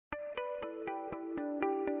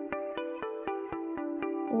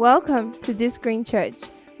Welcome to this Green Church.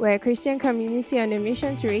 We're a Christian community on a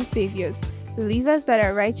mission to raise saviors, believers that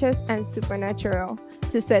are righteous and supernatural,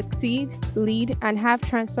 to succeed, lead, and have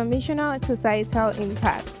transformational societal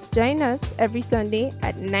impact. Join us every Sunday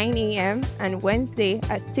at 9 a.m. and Wednesday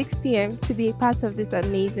at 6 p.m. to be a part of this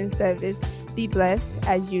amazing service. Be blessed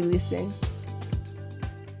as you listen.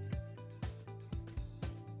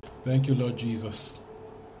 Thank you, Lord Jesus.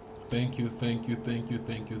 Thank you.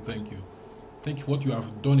 Thank you for what you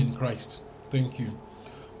have done in Christ. Thank you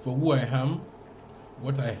for who I am,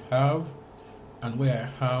 what I have, and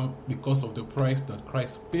where I am because of the price that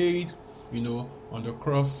Christ paid, on the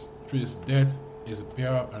cross through his death, his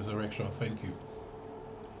burial, and resurrection. Thank you.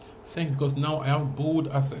 Thank you because now I have bold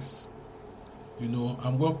access.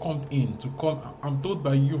 I'm welcomed in to come. I'm told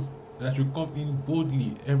by you that you come in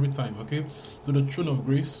boldly every time, to the throne of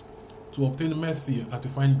grace, to obtain mercy and to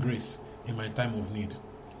find grace in my time of need.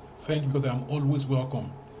 Thank you because I am always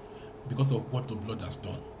welcome because of what the blood has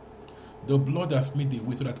done. The blood has made the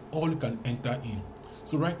way so that all can enter in.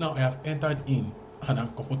 So right now I have entered in and I'm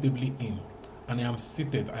comfortably in. And I am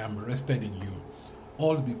seated, I am rested in you.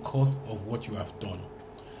 All because of what you have done.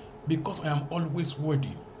 Because I am always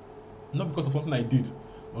worthy. Not because of something I did,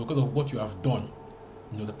 but because of what you have done.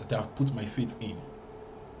 That I have put my faith in.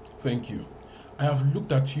 Thank you. I have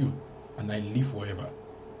looked at you and I live forever.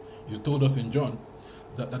 You told us in John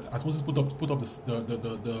that as Moses put up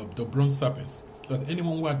the bronze serpent, so that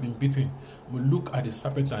anyone who had been beaten will look at the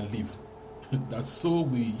serpent and live. That so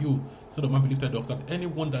will you, Son of Man, be lifted up, so that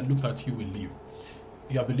anyone that looks at you will live.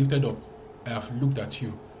 You have been lifted up. I have looked at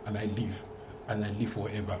you and I live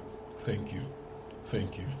forever. Thank you.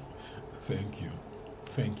 Thank you. Thank you.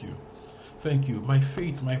 Thank you. Thank you. My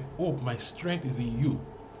faith, my hope, my strength is in you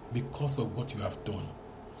because of what you have done.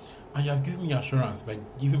 And you have given me assurance by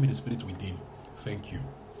giving me the Spirit within. Thank you.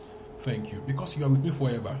 Thank you. Because you are with me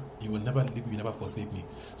forever. You will never leave me, you will never forsake me.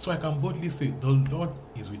 So I can boldly say, the Lord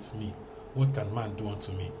is with me. What can man do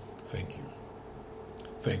unto me? Thank you.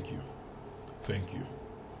 Thank you. Thank you.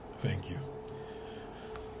 Thank you.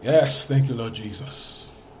 Yes, thank you, Lord Jesus.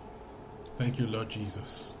 Thank you, Lord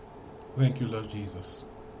Jesus. Thank you, Lord Jesus.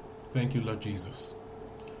 Thank you, Lord Jesus.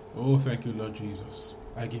 Oh, thank you, Lord Jesus.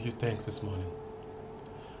 I give you thanks this morning.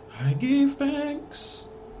 I give thanks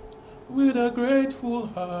with a grateful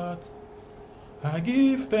heart. I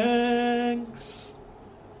give thanks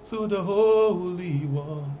to the Holy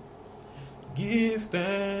One. Give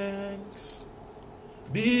thanks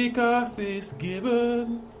because it's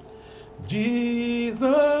given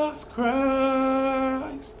Jesus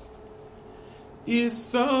Christ, his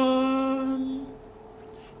Son.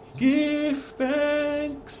 Give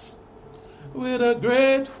thanks with a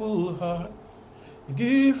grateful heart.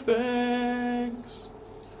 Give thanks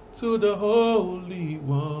to the Holy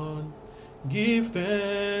One. Give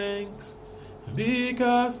thanks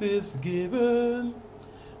because it's given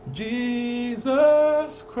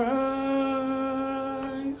Jesus Christ,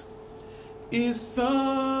 his Son.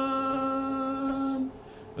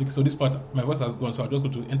 Okay, so this part, my voice has gone, so I'll just go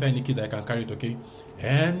to enter any key that I can carry it, okay?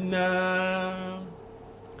 And now,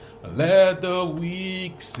 let the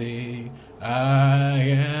weak say, I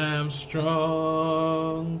am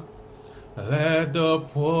strong. Let the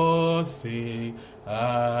poor say,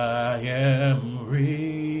 I am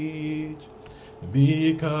rich,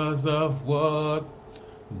 because of what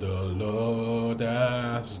the Lord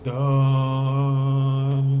has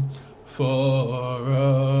done for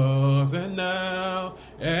us. And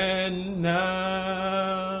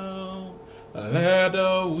now, let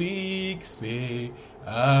the weak say,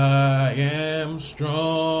 I am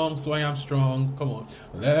strong. So I am strong. Come on.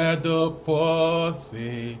 Let the poor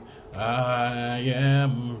say, I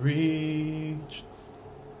am rich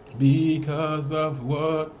because of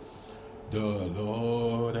what the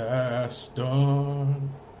Lord has done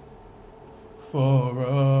for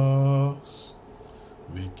us.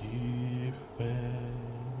 We give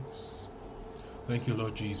thanks. Thank you,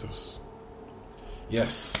 Lord Jesus.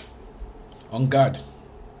 Yes. On guard.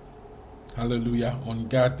 Hallelujah. On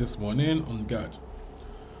guard this morning. On guard.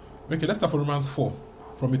 Okay, let's start from Romans 4,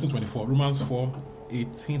 from 18 to 24. Romans 4,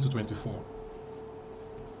 18 to 24.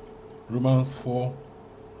 Romans 4,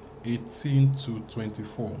 18 to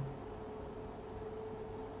 24.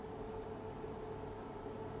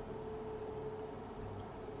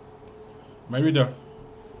 My reader.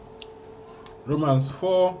 Romans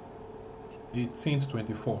 4, 18 to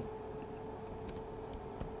 24.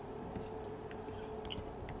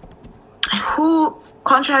 Who,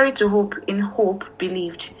 contrary to hope, in hope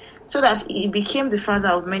believed, so that he became the father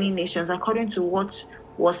of many nations, according to what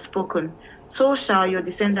was spoken. So shall your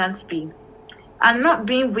descendants be. And not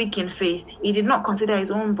being weak in faith, he did not consider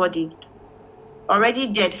his own body already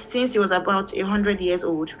dead since he was about 100 years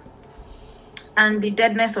old, and the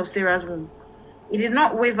deadness of Sarah's womb. He did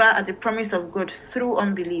not waver at the promise of God through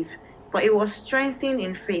unbelief, but he was strengthened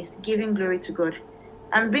in faith, giving glory to God,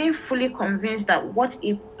 and being fully convinced that what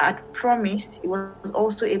he had promised, he was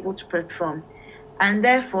also able to perform, and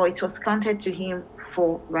therefore it was counted to him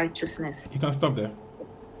for righteousness. You can stop there.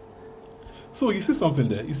 So you see something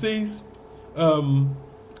there. It says, talking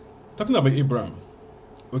about Abraham,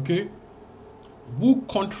 okay, who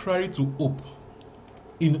contrary to hope,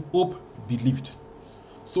 in hope believed,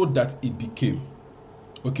 so that it became,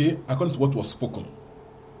 okay, according to what was spoken,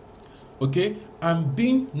 okay, and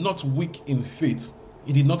being not weak in faith,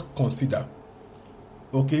 he did not consider,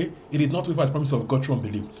 okay, he did not waver at the promise of God through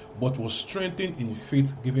unbelief, but was strengthened in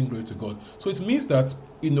faith, giving glory to God. So it means that,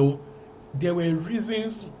 there were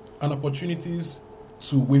reasons and opportunities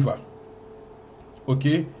to waver,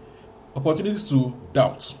 okay, opportunities to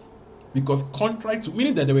doubt, because contrary to,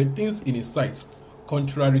 meaning that there were things in his sight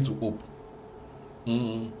contrary to hope.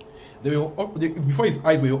 Before his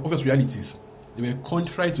eyes were obvious realities, they were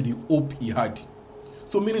contrary to the hope he had.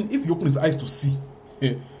 So meaning, if you open his eyes to see,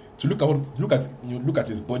 to look at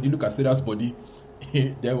his body, look at Sarah's body,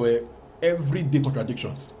 there were everyday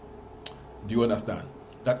contradictions. Do you understand?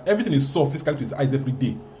 That everything he saw physically with his eyes every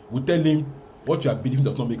day would tell him what you are believing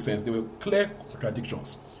does not make sense. There were clear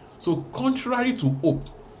contradictions. So contrary to hope,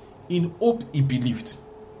 in hope he believed.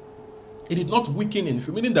 It did not weaken in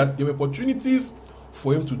faith, meaning that there were opportunities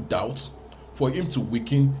for him to doubt, for him to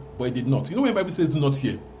weaken, but he did not. You know when the Bible says do not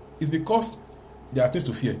fear, it's because there are things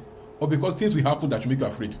to fear, or because things will happen that will make you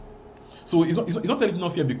afraid. So it's not telling you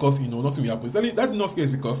not fear because nothing will happen. It's telling you that not fear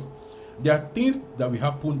is because there are things that will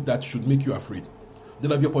happen that should make you afraid. There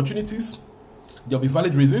will be opportunities, there will be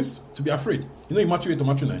valid reasons to be afraid. In Matthew 8 or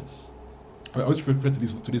Matthew 9, I always refer to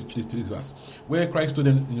this verse, where Christ told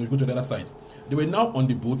them, go to the other side. They were now on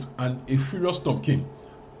the boat, and a furious storm came,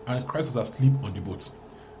 and Christ was asleep on the boat.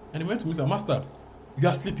 And he went to meet him, Master, you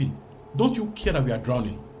are sleeping. Don't you care that we are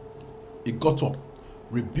drowning? He got up,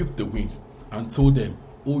 rebuked the wind, and told them,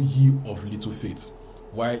 O ye of little faith,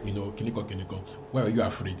 why, kiniko, why are you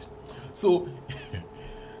afraid? So,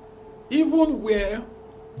 even where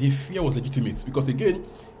the fear was legitimate, because again,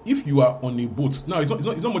 if you are on a boat, now it's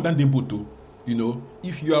not modern day boat though,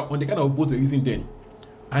 if you are on the kind of boat they're using then,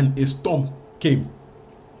 and a storm came,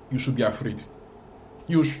 you should be afraid.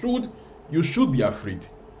 You should be afraid.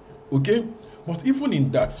 Okay? But even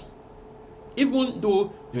in that, even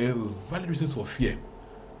though there are valid reasons for fear,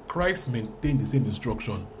 Christ maintained the same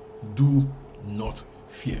instruction: do not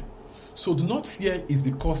fear. So do not fear is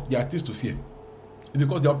because there are things to fear. It's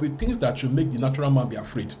because there will be things that should make the natural man be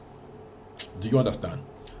afraid. Do you understand?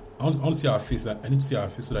 I want to see our face. I need to see our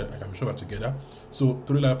face so that I can show that together. So,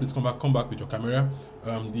 Torila, please come back with your camera.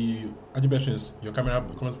 The adjubations, your camera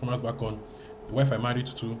back on. The Wi-Fi married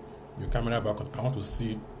to your camera back on. I want to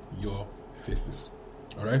see your faces.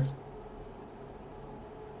 All right.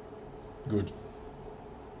 Good.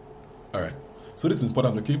 All right. So this is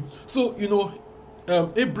important, okay? So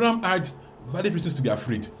Abraham had valid reasons to be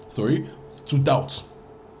afraid. To doubt.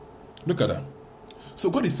 Look at that.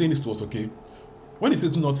 So God is saying this to us, okay? When he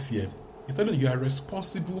says do not fear, he's telling you are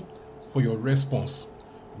responsible for your response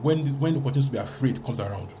when the opportunity to be afraid comes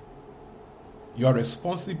around. You are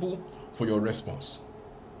responsible for your response.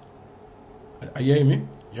 Are you hearing me?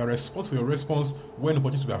 You are responsible for your response when the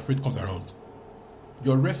opportunity to be afraid comes around.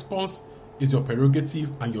 Your response is your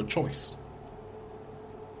prerogative and your choice.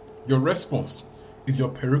 Your response is your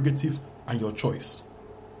prerogative and your choice.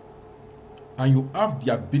 And you have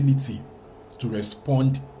the ability to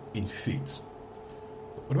respond in faith.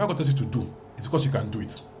 Whatever God tells you to do, it's because you can do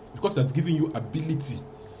it. Because that's giving you ability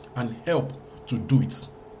and help to do it.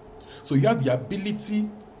 So you have the ability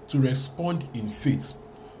to respond in faith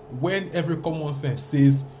when every common sense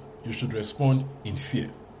says you should respond in fear.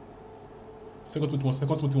 2 Timothy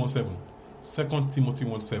 1:7. 2 Timothy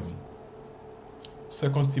 1:7.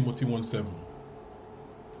 2 Timothy 1:7.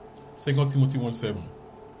 2 Timothy 1:7.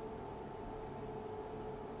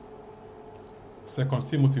 2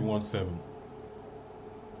 Timothy 1:7.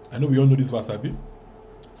 I know we all know this verse, Abi.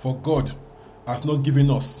 For God has not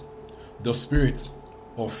given us the spirit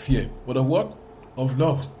of fear, but of what? Of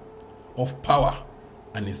love, of power,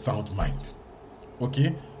 and a sound mind.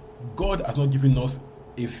 Okay? God has not given us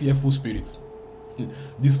a fearful spirit.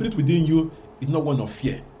 The spirit within you is not one of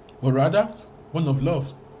fear, but rather one of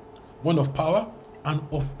love, one of power, and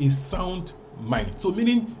of a sound mind. So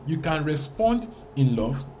meaning you can respond in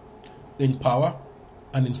love, in power,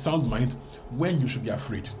 and in sound mind when you should be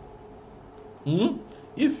afraid.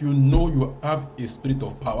 if you know you have a spirit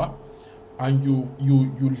of power, and you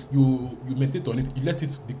meditate on it, you let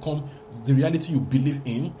it become the reality you believe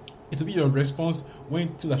in, it will be your response when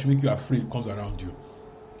things that should make you afraid comes around you.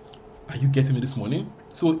 Are you getting me this morning?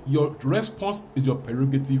 So your response is your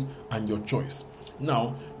prerogative and your choice.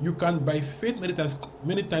 Now, you can by faith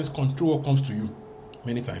many times control what comes to you.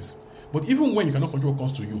 Many times. But even when you cannot control what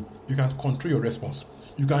comes to you, you can control your response.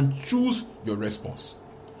 You can choose your response.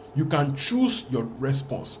 You can choose your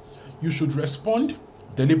response. You should respond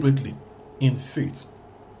deliberately in faith.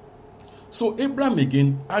 So Abraham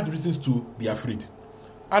again had reasons to be afraid,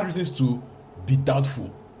 had reasons to be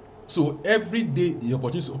doubtful. So every day the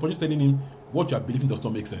opportunity telling him what you are believing does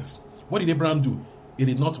not make sense. What did Abraham do? He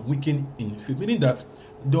did not weaken in faith, meaning that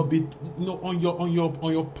there'll be on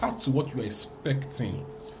your path to what you are expecting.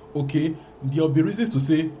 Okay, there'll be reasons to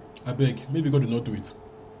say, I beg, maybe God will not do it.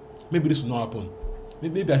 Maybe this will not happen.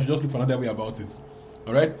 Maybe I should just look for another way about it.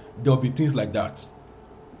 All right, there'll be things like that.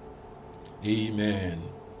 Amen.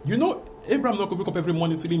 Abraham not going to wake up every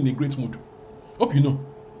morning feeling in a great mood. Hope you know.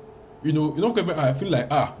 I feel like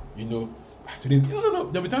today's no.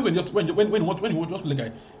 There'll be times when you just like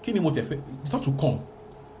I can't even effect. It starts to come.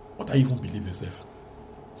 What are you even believing, self?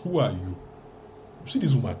 Who are you? You see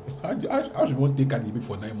this woman? How she won't take her baby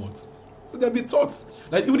for 9 months? So there'll be thoughts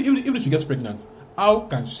like even if she gets pregnant, how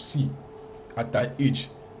can she at that age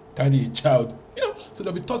carry a child? So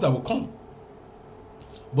there'll be thoughts that will come.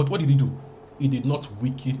 But what did he do? He did not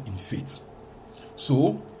weaken in faith.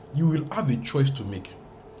 So you will have a choice to make.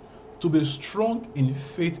 To be strong in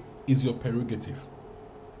faith is your prerogative.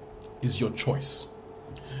 Is your choice.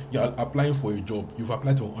 You're applying for a job. You've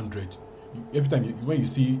applied to 100. Every time when you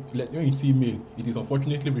see mail, it is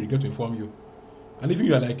unfortunately we regret to inform you. And if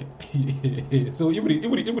you are like, so even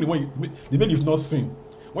when the mail you've not seen,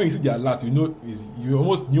 when you see the alert, you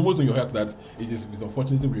almost know in your heart that it's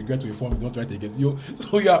unfortunately we regret to inform you, don't try it against you.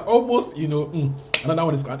 So you are almost, another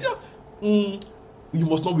one is gone. You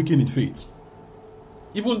must not weaken in faith.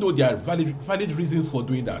 Even though there are valid reasons for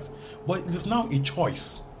doing that. But it is now a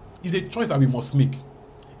choice. It's a choice that we must make.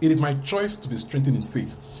 It is my choice to be strengthened in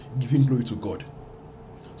faith, giving glory to God.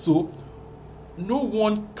 So, no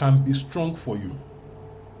one can be strong for you.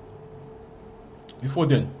 Before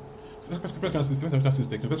then, 1 Corinthians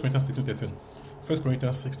 16:13. 1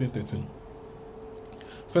 Corinthians 16:13.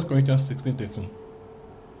 1 Corinthians 16:13.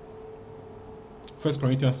 1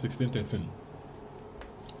 Corinthians 16:13.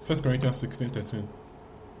 1 Corinthians 16:13.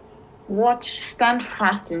 Watch, stand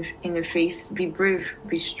fast in the faith, be brave,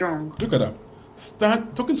 be strong. Look at that.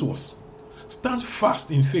 Stand, talking to us. Stand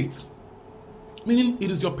fast in faith. Meaning it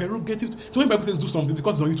is your prerogative. So when the Bible says do something,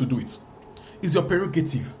 because it's on you to do it. It's your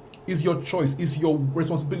prerogative. It's your choice. It's your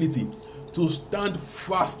responsibility to stand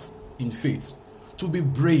fast in faith. To be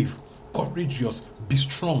courageous, be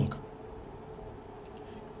strong.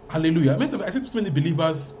 Hallelujah. I see so many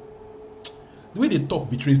believers, the way they talk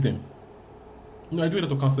betrays them. I do it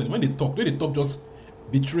to counsel them. When they talk, the way they talk just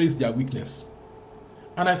betrays their weakness.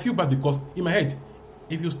 And I feel bad because in my head,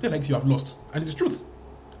 if you stay like you have lost, and it's the truth.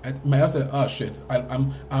 My heart said, shit,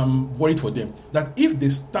 I'm worried for them. That if they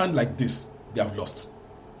stand like this, they have lost.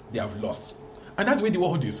 They have lost. And that's the way the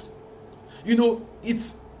world is.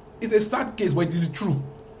 It's a sad case, but it is true.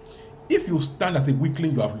 If you stand as a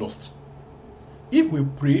weakling, you have lost. If we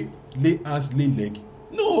pray, lay hands, lay leg,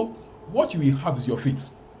 no, what you will have is your faith.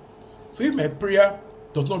 So if my prayer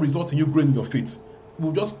does not result in you growing your faith,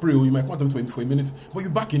 we'll just pray, or you might come to it for a minute, but you're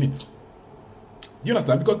back in it. Do you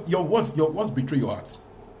understand? Because your words betray your heart.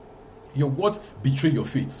 Your words betray your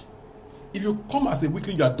faith. If you come as a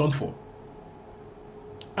weakling, you are done for.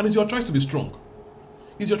 And it's your choice to be strong.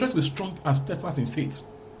 It's your choice to be strong and steadfast in faith.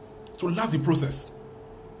 To last the process.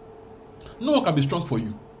 No one can be strong for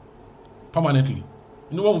you permanently.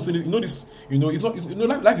 What I'm saying? This. It's not.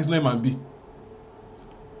 Life is not a man be.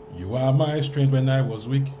 You are my strength when I was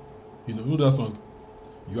weak. You know that song.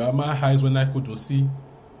 You are my eyes when I couldn't see.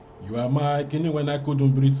 You are my kidney when I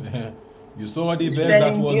couldn't breathe. You saw the best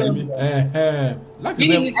that was in me. Life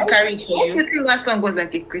you need to carry it for you. I think that song was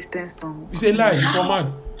like a Christian song. You say lie, for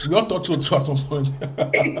man. We all thought so too at some point.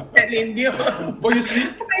 But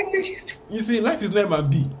you see, life is not man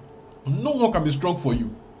be. No one can be strong for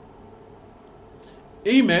you.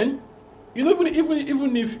 Amen. Even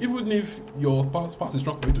if your past is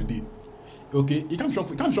strong for you today, okay, it can't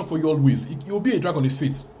be strong for you always. It will be a drag on his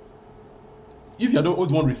feet. If you are the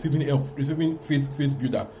always one receiving help, receiving faith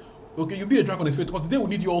builder, okay, you'll be a drag on his feet because today we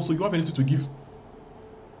need you also. You have anything to give.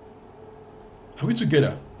 Are we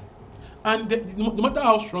together? And no matter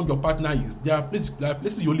how strong your partner is, there are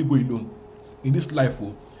places you only go alone. In this life,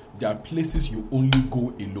 there are places you only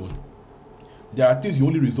go alone. There are things you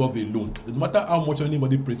only resolve alone. No matter how much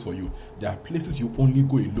anybody prays for you, there are places you only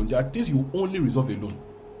go alone. There are things you only resolve alone.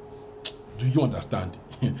 Do you understand?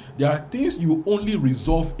 There are things you only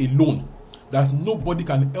resolve alone that nobody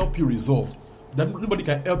can help you resolve, that nobody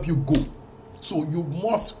can help you go. So you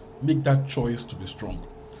must make that choice to be strong.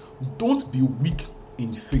 Don't be weak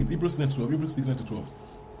in faith. Hebrews 6:9-12. Hebrews 6:9-12.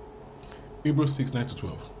 Hebrews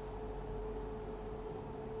 6:9-12.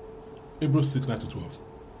 Hebrews 6:9-12.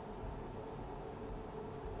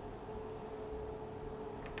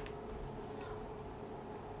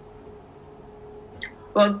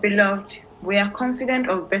 But beloved, we are confident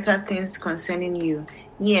of better things concerning you.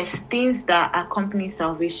 Yes, things that accompany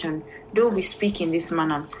salvation, though we speak in this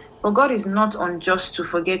manner. For God is not unjust to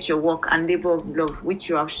forget your work and labor of love, which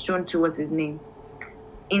you have shown towards his name,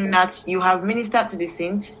 in that you have ministered to the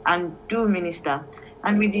saints and do minister.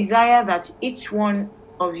 And we desire that each one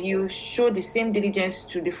of you show the same diligence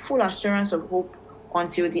to the full assurance of hope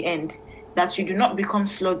until the end, that you do not become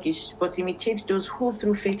sluggish, but imitate those who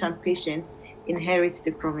through faith and patience inherit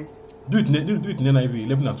the promise. Do it in NIV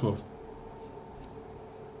 11 and 12.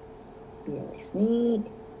 Bear with me.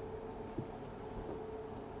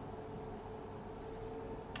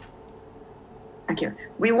 Okay.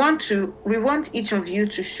 We want each of you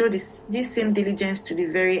to show this same diligence to the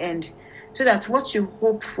very end, so that what you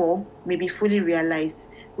hope for may be fully realized.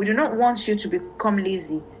 We do not want you to become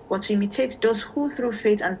lazy, but to imitate those who through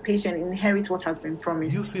faith and patience inherit what has been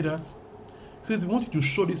promised. Do you see that? It says we want you to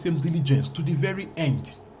show the same diligence to the very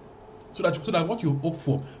end, so that what you hope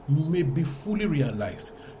for may be fully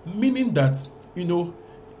realized. Meaning that,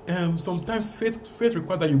 sometimes faith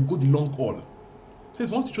requires that you go the long haul. It says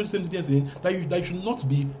we want to show the same diligence that you should not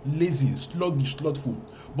be lazy, sluggish, slothful,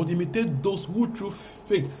 but imitate those who through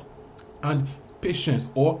faith and patience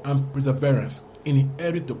and perseverance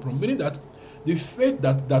inherit the promise. Meaning that the faith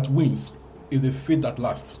that wins is a faith that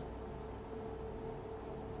lasts.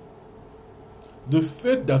 The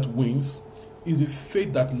faith that wins is the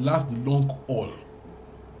faith that lasts the long haul.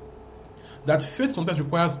 That faith sometimes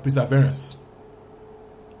requires perseverance.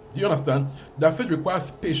 Do you understand? That faith requires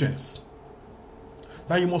patience.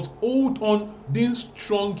 That you must hold on, being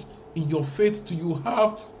strong in your faith till you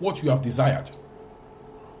have what you have desired.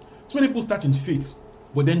 So many people start in faith,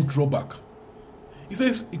 but then draw back. It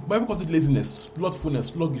says, the Bible calls it laziness, slothfulness,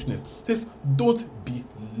 sluggishness. It says, don't be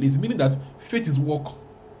lazy, meaning that faith is work.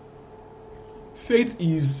 Faith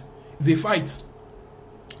is a fight.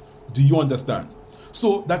 Do you understand?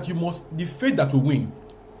 So that the faith that will win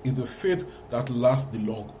is the faith that lasts the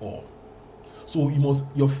long haul. So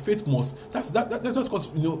your faith must, that's because,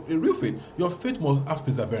 a real faith, your faith must have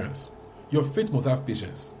perseverance. Your faith must have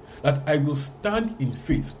patience. That I will stand in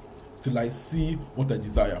faith till I see what I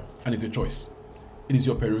desire. And it's a choice. It is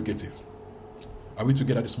your prerogative. Are we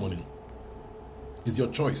together this morning? It's your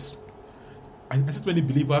choice. I see many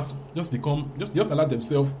believers just allow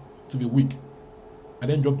themselves to be weak and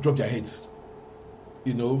then drop their heads.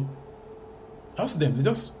 Ask them, they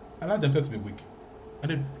just allow themselves to be weak.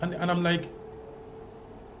 And I'm like,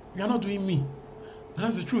 you're not doing me. And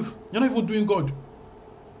that's the truth. You're not even doing God.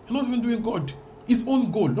 You're not even doing God. His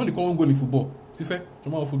own goal. Not the own goal in football. Tife,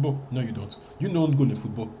 you know football? No, you don't. You know own goal in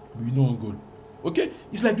football. But you know own goal. Okay?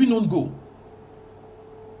 It's like doing own goal.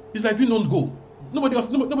 It's like doing own goal. Nobody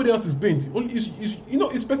else is blamed. Only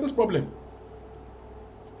it's person's problem.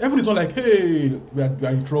 Everybody's not like, hey, we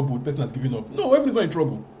are in trouble. The person has given up. No, everybody's not in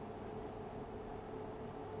trouble.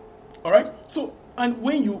 All right. So, and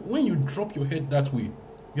when you drop your head that way,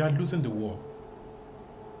 you are losing the war.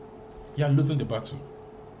 You are losing the battle.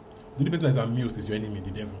 The only person that is amused is your enemy,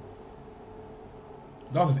 the devil.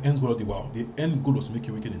 That was the end goal of the world. The end goal was to make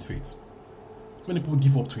you wicked in faith. Many people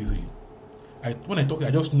give up too easily. When I talk,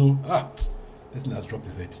 I just know, this man has dropped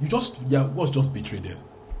his head. Was just betrayed them.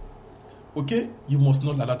 Okay? You must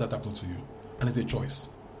not allow that happen to you. And it's a choice.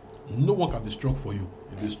 No one can be strong for you.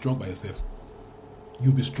 You'll be strong by yourself.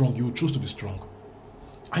 You'll be strong. You will choose to be strong.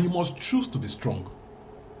 And you must choose to be strong.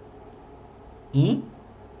 You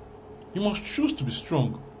must choose to be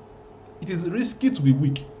strong. It is risky to be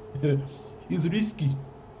weak. It's risky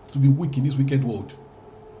to be weak in this wicked world.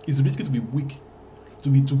 It's risky to be weak, to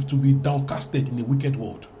be downcasted in a wicked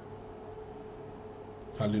world.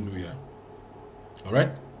 Hallelujah. All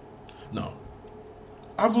right. Now,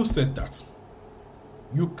 having said that,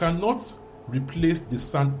 you cannot replace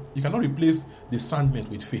discernment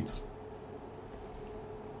with faith.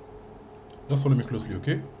 Just follow me closely,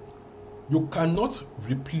 okay? You cannot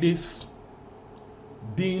replace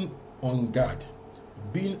being on guard,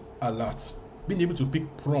 being alert, being able to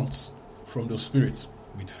pick prompts from the Spirit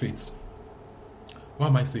with faith. Why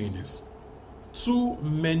am I saying this? Too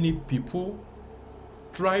many people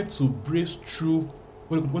tried to brace through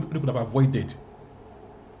what they could have avoided.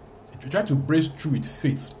 They tried to brace through with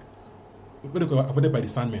faith what they could have avoided by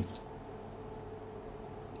discernment.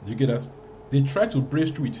 Do you get that? They tried to brace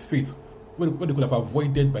through with faith what they could have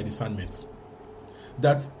avoided by discernment.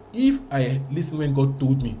 That if I listen when God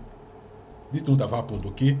told me, this won't have happened,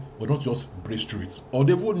 okay? But don't just brace through it. Or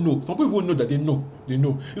they won't know. Some people know that they know. They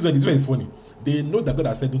know. This one is funny. They know that God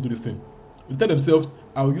has said don't do this thing. They tell themselves,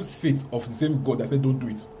 I'll use faith of the same God that said don't do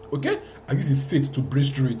it. Okay? I use his faith to brace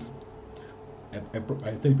through it. I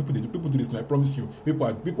tell you, people do this, and I promise you, people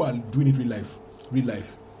are doing it real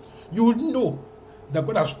life. You will know that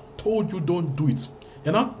God has told you don't do it.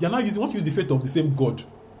 You're not using, want to use the faith of the same God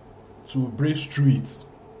to brace through it.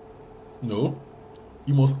 No.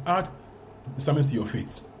 You must add discernment to your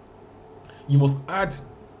faith. You must add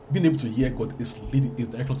being able to hear God is leading his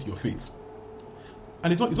direction to your faith.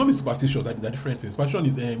 And it's not being superstitious. That are different things. Superstition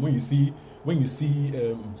is when you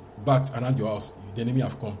see bats around your house, the enemy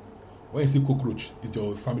have come. When you see cockroach, it's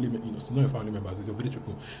your family. It's not your family members. It's your village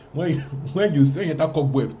people. When you enter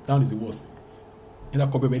cobweb, down is the worst. Enter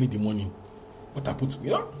cobweb early in the morning. What I put,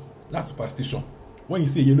 that's superstition. When you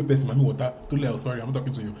see a yellow person, mommy water, sorry, I'm not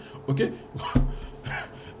talking to you. Okay.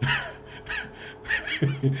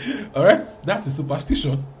 All right, that is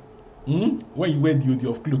superstition. When you wear the OD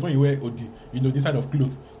of clothes, when you wear OD, this kind of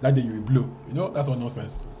clothes, that day you will blow. That's all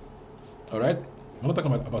nonsense. All right, I'm not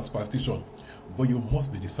talking about superstition, but you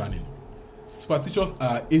must be discerning. Superstitions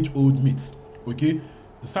are age-old myths. Okay,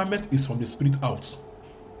 discernment is from the spirit out.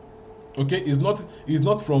 Okay, it's not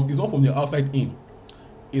from the outside in.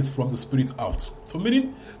 It's from the spirit out. So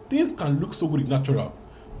meaning things can look so good in natural,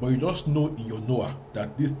 but you just know in your knower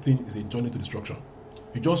that this thing is a journey to destruction.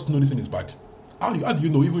 You just know this thing is bad. How do you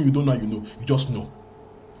know? Even you don't know, you just know.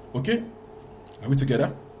 Okay? Are we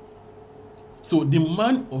together? So the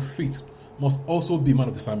man of faith must also be a man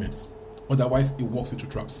of discernment. Otherwise, he walks into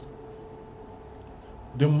traps.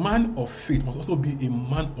 The man of faith must also be a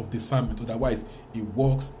man of discernment. Otherwise, he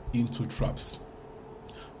walks into traps.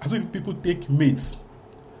 As if people take mates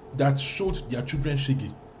that showed their children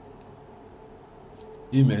shaking.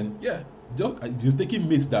 Amen. Yeah. You're taking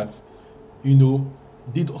mates that,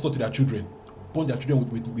 did also to their children. Born their children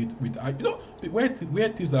with where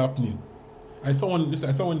things are happening. I saw one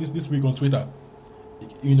this week on Twitter.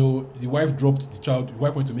 The wife dropped the child. The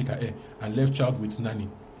wife went to make her hair and left child with nanny.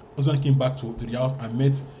 Husband came back to the house and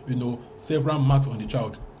met several marks on the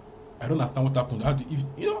child. I don't understand what happened.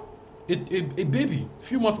 A baby,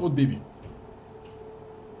 few months old baby.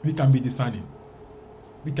 We can be discerning.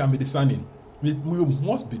 We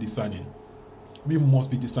must be discerning. We must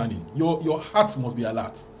be discerning. Your heart must be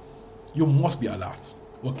alert. You must be alert.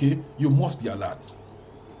 Okay? You must be alert.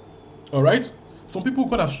 Alright? Some people,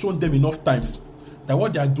 God has shown them enough times that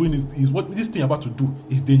what they are doing is what this thing about to do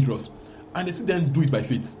is dangerous. And they see them do it by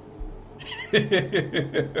faith.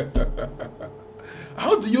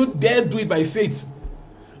 How do you dare do it by faith?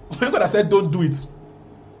 When God has said don't do it.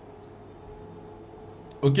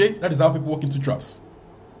 Okay? That is how people walk into traps.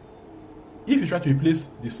 If you try to replace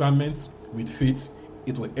discernment with faith,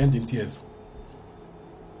 it will end in tears.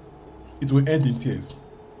 It will end in tears.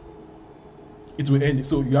 It will end.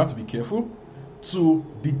 So you have to be careful to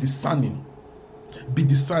be discerning. Be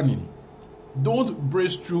discerning. Don't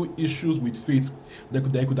brace through issues with faith that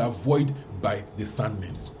you could avoid by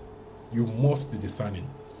discernment. You must be discerning.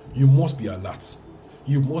 You must be alert.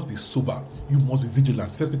 You must be sober. You must be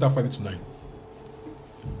vigilant. 1 Peter 5:8-9.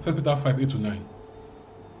 1 Peter 5:8-9.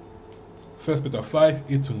 1 Peter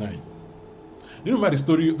 5:8-9. You remember the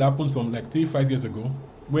story that happened some 3-5 years ago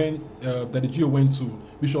when Daddy Gio went to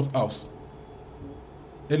Bishop's house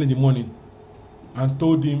early in the morning and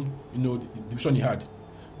told him, the vision he had,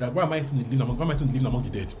 that why am I seeing the living among the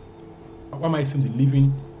dead? Why am I seeing the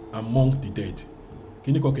living among the dead?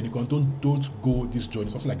 Can you come? Don't go this journey,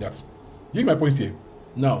 something like that. You get my point here?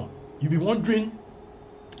 Now, you'll be wondering,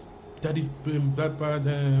 Daddy,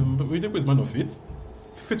 Oyedepo is man of faith.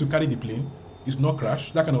 Faith to carry the plane, is not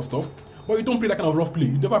crash, that kind of stuff. But you don't play that kind of rough play.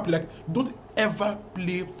 Don't ever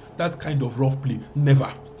play that kind of rough play.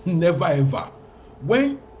 Never ever.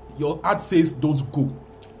 When your heart says don't go,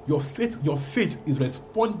 your faith is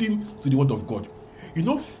responding to the word of God.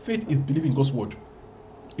 Faith is believing God's word.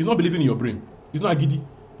 It's not believing in your brain. It's not agidi.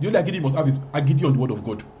 The only agidi you must have is agidi on the word of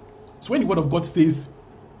God. So when the word of God says,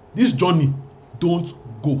 this journey, don't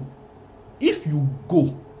go. If you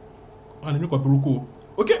go,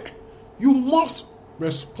 okay, you must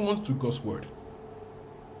respond to God's word.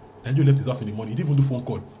 And you left his house in the morning. He didn't even do phone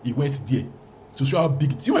call. He went there. to show how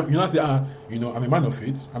big it is. You not say, I'm a man of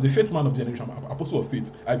faith. I'm the faith man of the generation. I'm apostle of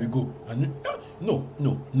faith. I will go. And no.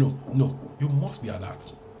 You must be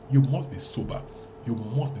alert. You must be sober. You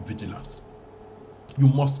must be vigilant. You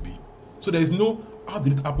must be. So there is no, how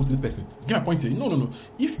did it happen to this person? Get my point here. No.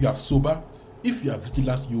 If you are sober, if you are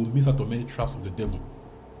vigilant, you will miss out on many traps of the devil.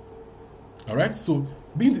 Alright? So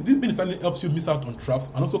being discerning helps you miss out on traps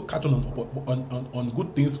and also catch on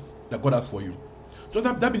good things that God has for you. So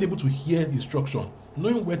that being able to hear instruction,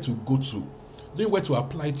 knowing where to go to, knowing where to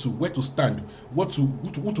apply to, where to stand, who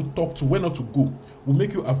to talk to, where not to go, will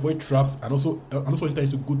make you avoid traps and also enter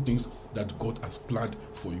into good things that God has planned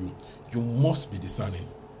for you. You must be discerning.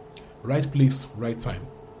 Right place, right time.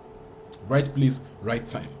 Right place, right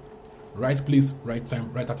time. Right place, right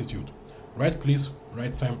time, right attitude. Right place,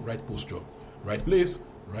 right time, right posture. Right place,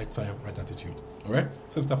 right time, right attitude. Alright?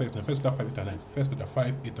 1 Peter 5, 8 and 9. 1 Peter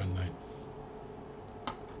 5, 8 and 9.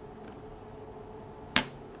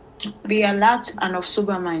 Be alert and of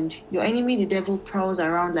sober mind. Your enemy, the devil, prowls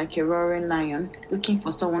around like a roaring lion, looking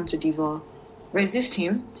for someone to devour. Resist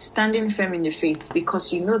him, standing firm in the faith,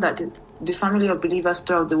 because you know that the family of believers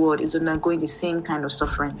throughout the world is undergoing the same kind of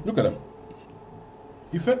suffering. Look at that.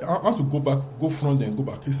 If I want to go front and go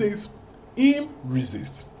back, he says, him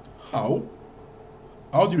resist. How?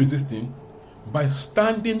 How do you resist him? By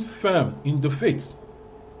standing firm in the faith.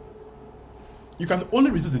 You can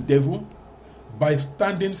only resist the devil by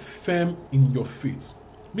standing firm in your faith.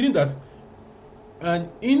 Meaning that an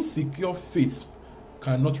insecure faith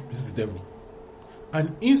cannot resist the devil.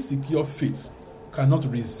 An insecure faith cannot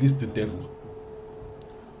resist the devil.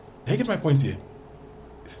 You get my point here?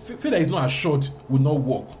 Faith that is not assured will not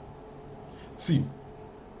work. See,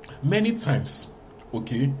 many times,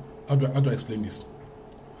 okay, how do I explain this?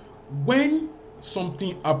 When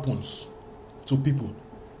something happens to people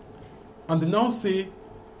and they now say,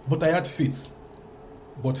 but I had faith,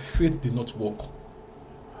 but faith did not work,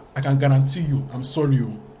 I can guarantee you, I'm sorry,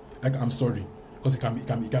 because it can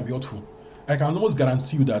be hurtful. I can almost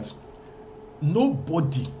guarantee you that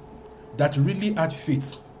nobody that really had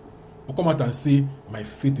faith will come out and say, my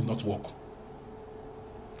faith did not work.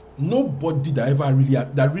 Nobody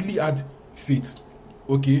that really had faith,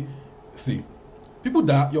 okay, say, people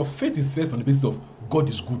that your faith is first on the basis of God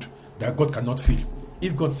is good, that God cannot fail.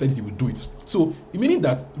 If God said it, he will do it. So, meaning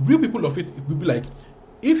that real people of faith will be like,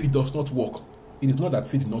 if it does not work, it is not that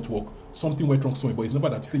faith did not work. Something went wrong somewhere, but it's never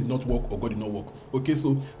that faith did not work or God did not work. Okay,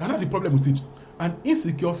 so that's the problem with it. An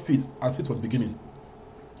insecure faith has faith from the beginning.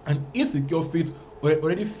 An insecure faith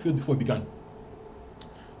already failed before it began.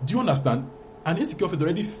 Do you understand? An insecure faith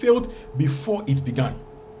already failed before it began.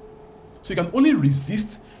 So you can only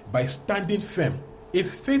resist by standing firm. A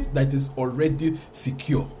faith that is already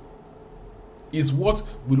secure is what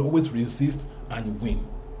will always resist and win.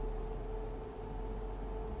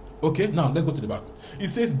 Okay, now let's go to the back. It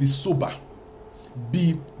says, be sober,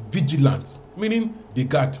 be vigilant, meaning the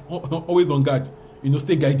guard, always on guard,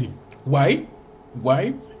 stay guiding. Why?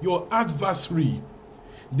 Your adversary,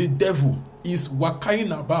 the devil, is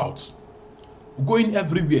walking about, going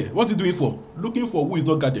everywhere. What's he doing for? Looking for who is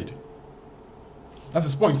not guarded. That's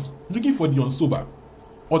his point. Looking for the unsober,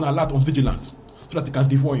 on alert, on vigilant, so that he can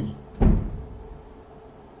devour him.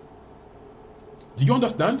 Do you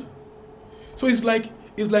understand? So it's like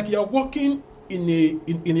you're walking in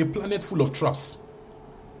a planet full of traps,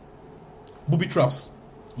 booby traps,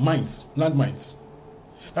 mines, landmines.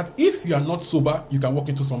 That if you are not sober, you can walk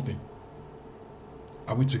into something.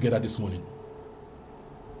 Are we together this morning?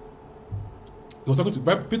 Peter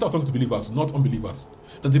was talking to believers, not unbelievers.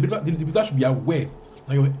 That the believer should be aware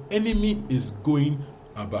that your enemy is going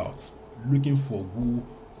about looking for who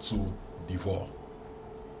to devour.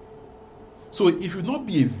 So if you not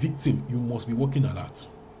be a victim, you must be working alert.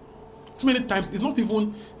 Too many times it's not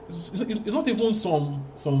even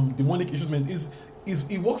some demonic issues, man.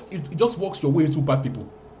 It just walks your way into bad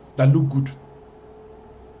people that look good.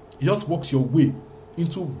 It just walks your way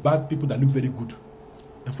into bad people that look very good.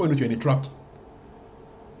 And before you know, you're in a trap.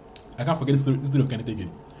 I can't forget this story of Kenneth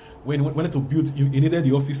again. When he wanted to build, he needed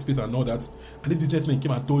the office space and all that. And this businessman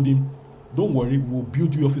came and told him, don't worry, we'll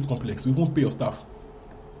build you office complex. We won't pay your staff.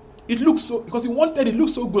 It looks so, because he wanted it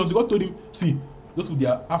looked so good. And God told him, see, those people, they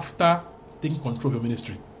are after taking control of your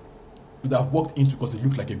ministry. They have walked into because it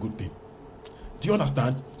looks like a good thing. Do you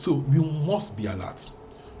understand? So you must be alert.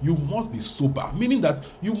 You must be sober, meaning that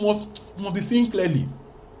you must be seeing clearly.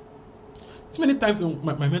 Too many times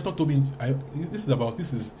my mentor told me, this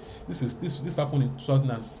happened in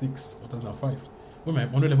 2006 or 2005 when my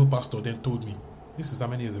 100 level pastor then told me, this is how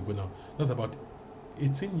many years ago now? That's about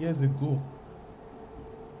 18 years ago.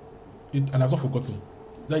 And I've not forgotten.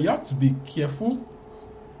 that you have to be careful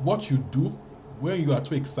what you do when you are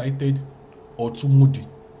too excited or too moody.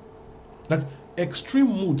 That extreme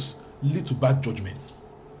moods lead to bad judgment.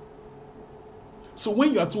 So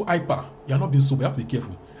when you are too hyper, you are not being sober. You have to be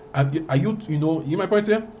careful. Are you my point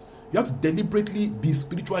here? You have to deliberately be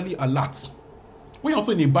spiritually alert. When you're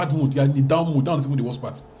also in a bad mood, you're in a down mood, down is even the worst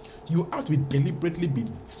part. You have to deliberately be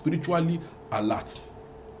spiritually alert.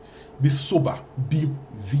 Be sober. Be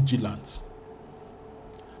vigilant.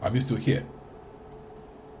 Are we still here?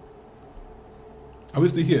 Are we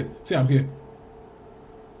still here? Say I'm here.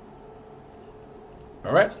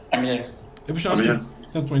 All right? I'm here. Ephesians 6,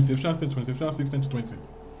 10 to 20. Ephesians 10 to 20. Ephesians 6, 10 to 20.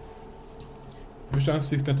 Ephesians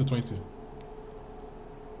 6, 10 to 20.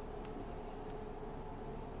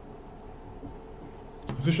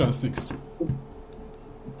 Ephesians 6.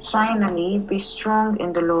 Finally, be strong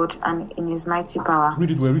in the Lord and in his mighty power.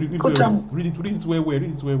 Read it where? Read it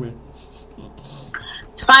where?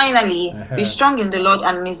 Finally, be strong in the Lord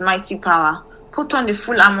and in his mighty power. Put on the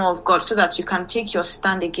full armor of God so that you can take your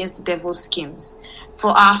stand against the devil's schemes.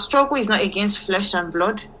 For our struggle is not against flesh and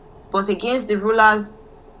blood, but against the rulers,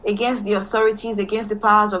 against the authorities, against the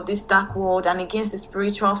powers of this dark world, and against the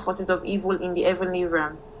spiritual forces of evil in the heavenly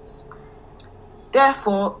realms.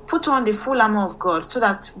 Therefore, put on the full armor of God, so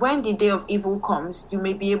that when the day of evil comes, you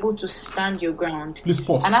may be able to stand your ground. Please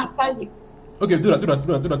pause. And after you... Okay, do that.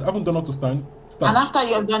 I haven't done how to stand. And after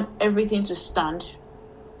you have done everything to stand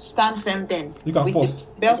firm then. You can pause.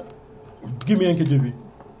 Give me NKJV.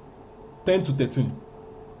 10 to 13.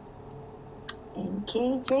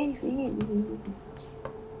 NKJV.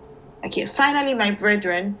 Okay, finally, my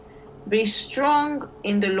brethren, be strong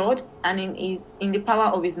in the Lord and in the power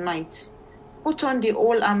of his might. Put on the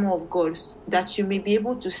whole armor of God, that you may be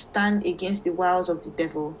able to stand against the wiles of the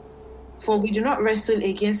devil. For we do not wrestle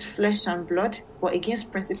against flesh and blood, but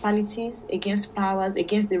against principalities, against powers,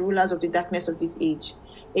 against the rulers of the darkness of this age,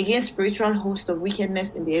 against spiritual hosts of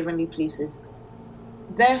wickedness in the heavenly places.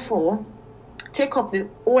 Therefore, take up the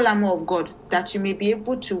whole armor of God, that you may be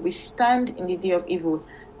able to withstand in the day of evil,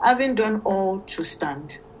 having done all to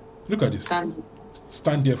stand. Look at this.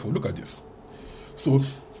 Stand therefore. Look at this. So,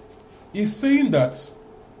 he's saying that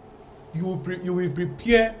you will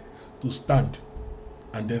prepare to stand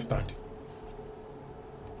and then stand.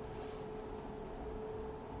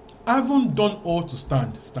 Haven't done all to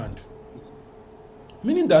stand.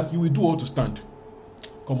 Meaning that you will do all to stand.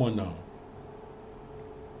 Come on now.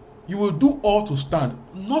 You will do all to stand,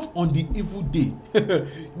 not on the evil day.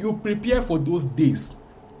 You prepare for those days.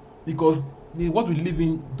 Because what we live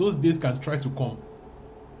in, those days can try to come.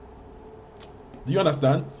 Do you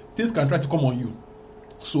understand? Things can try to come on you.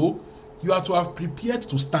 So, you have to have prepared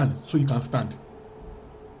to stand so you can stand.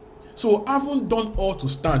 So, haven't done all to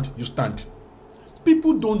stand, you stand.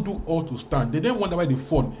 People don't do all to stand. They then wonder why they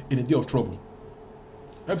fall in a day of trouble.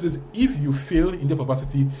 The Bible says, if you fail in the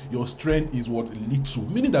capacity, your strength is what little.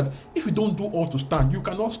 Meaning that if you don't do all to stand, you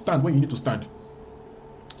cannot stand when you need to stand.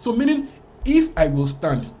 So, meaning, if I will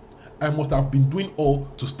stand, I must have been doing all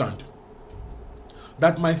to stand.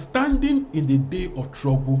 That my standing in the day of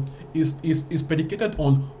trouble is predicated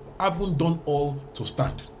on having done all to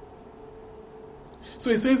stand.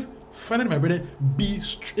 So it says, finally, my brethren,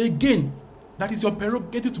 again, that is your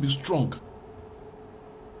prerogative to be strong.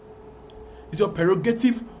 It's your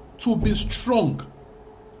prerogative to be strong.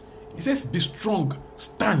 It says, be strong,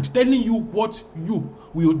 stand, telling you what you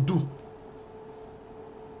will do.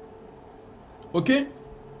 Okay?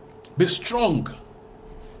 Be strong.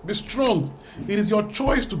 Be strong. It is your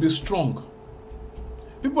choice to be strong.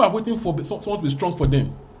 People are waiting for someone to be strong for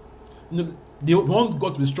them. They want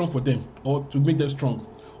God to be strong for them or to make them strong.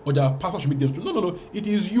 Or their pastor should make them strong. No. It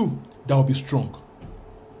is you that will be strong.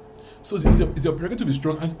 So it's your prerogative to be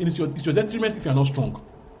strong, and it's your detriment if you are not strong.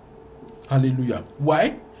 Hallelujah.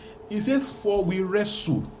 Why? It says, for we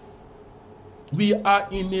wrestle. We are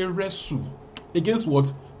in a wrestle. Against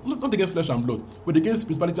what? Not against flesh and blood, but against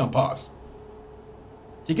principalities and powers.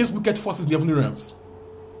 Against wicked forces in the heavenly realms.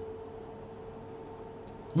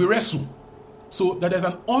 We wrestle. So that there's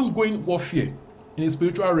an ongoing warfare in the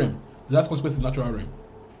spiritual realm. That's consequence in the natural realm.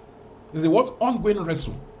 There's a what? Ongoing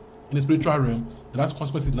wrestle in the spiritual realm. That's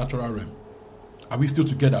consequence in the natural realm. Are we still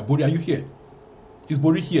together? Bori, are you here? Is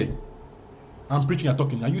Bori here? I'm preaching and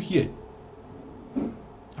talking. Are you here?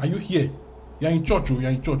 Are you here? You're in church.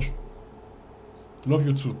 You're in church. Love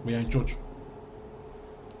you too, but you're in church.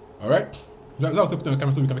 Alright? That was put on the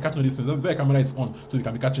camera so we can be catching these things. The camera is on so we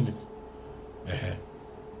can be catching it.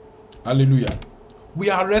 Hallelujah.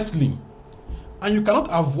 We are wrestling, and you cannot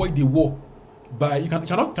avoid the war by you don't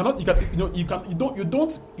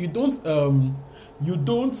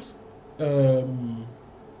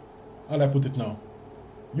how do I put it now?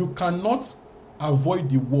 You cannot avoid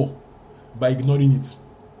the war by ignoring it.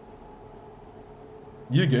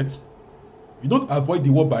 You get? You don't avoid the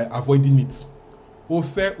war by avoiding it. Oh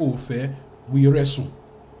fair, we wrestle.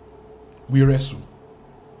 We wrestle.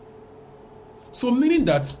 So meaning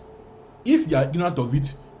that if you are ignorant of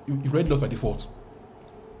it, you've already lost by default.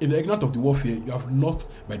 If you're ignorant of the warfare, you have lost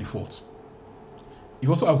by default. If you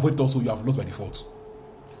also avoid it also, you have lost by default.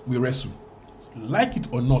 We wrestle. Like it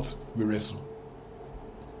or not, we wrestle.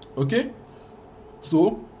 Okay?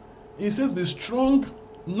 So, it says be strong,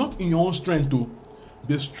 not in your own strength though.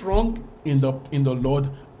 Be strong in the Lord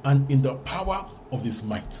and in the power of his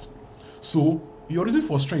might. So, your reason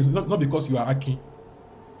for strength is not because you are hacking.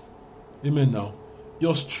 Amen now.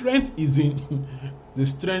 Your strength is in the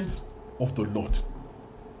strength of the Lord.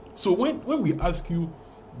 So when we ask you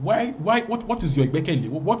why what is your bekele?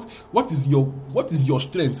 What is your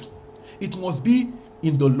strength? It must be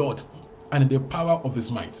in the Lord and in the power of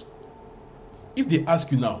his might. If they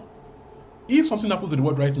ask you now, if something happens to the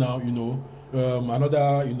world right now,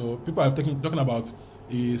 another, people are talking about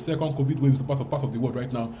a second COVID wave in some parts of the world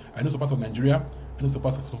right now. I know some parts of Nigeria, I know some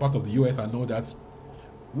parts of the US, I know that.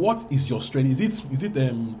 What is your strength? Is it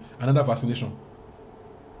another vaccination?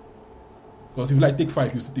 Because if you take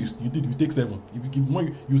 5, you take 7. If you give more,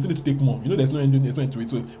 you still need to take more. There's no end to it.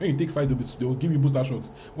 So when you take 5, they will give you booster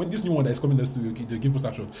shots. When this new one that is coming, they'll give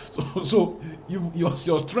booster shots. So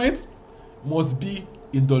your strength must be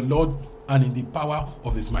in the Lord and in the power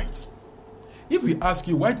of his might. If we ask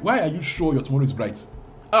you why are you sure your tomorrow is bright?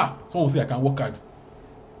 Someone will say I can work hard.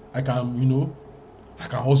 I can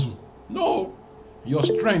hustle. No, your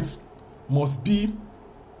strength must be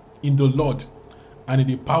in the Lord and in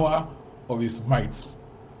the power of his might.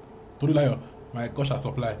 Tolu Ayeni, my God shall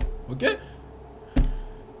supply. Okay?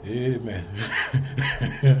 Amen.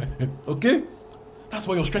 Okay? That's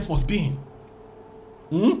what your strength must be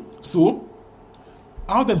in. So,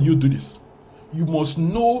 how then do you do this? You must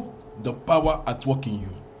know the power at work in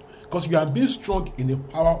you. Because you are being strong in the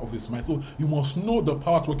power of his might. So, you must know the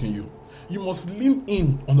power at work in you. You must lean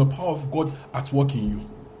in on the power of God at work in you.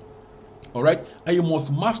 Alright? And you must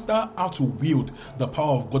master how to wield the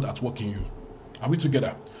power of God at work in you. Are we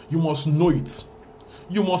together? You must know it.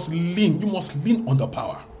 You must lean on the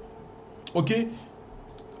power. Okay?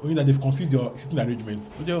 Only that they've confused your existing arrangement.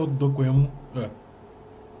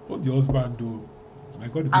 What the husband do? My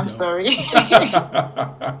God, I'm sorry.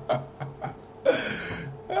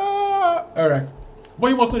 Alright. But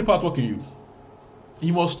you must know the power at work in you.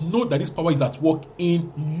 You must know that this power is at work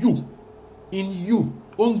in you. In you.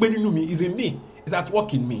 Ongbeni is in me. It's at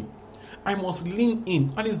work in me. I must lean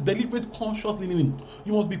in. And it's deliberate, conscious leaning in.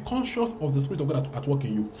 You must be conscious of the Spirit of God at work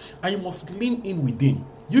in you. And you must lean in within.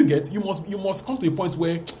 You must come to a point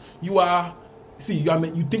where you are,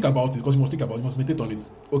 you think about it, because you must think about it, you must meditate on it.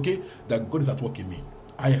 Okay? That God is at work in me.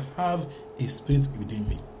 I have a spirit within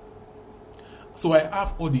me. So I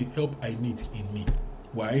have all the help I need in me.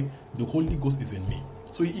 Why? The Holy Ghost is in me.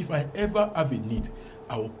 So if I ever have a need,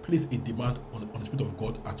 I will place a demand on the Spirit of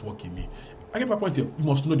God at work in me. I get my point here. You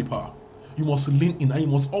must know the power. You must lean in, and you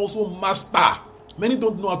must also master. Many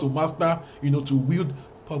don't know how to master, to wield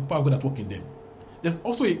power of God at work in them. There's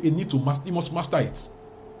also a need to master. You must master it.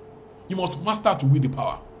 You must master to wield the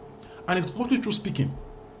power. And it's mostly through speaking.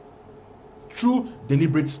 Through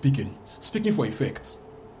deliberate speaking. Speaking for effect.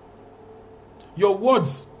 Your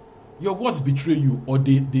words betray you, or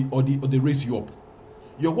they raise you up.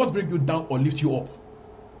 Your words bring you down or lift you up.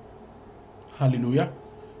 Hallelujah.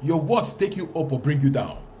 Your words take you up or bring you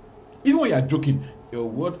down. Even when you are joking, your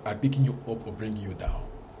words are taking you up or bringing you down.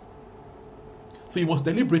 So you must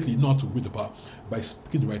deliberately know how to wield the power by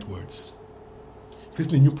speaking the right words.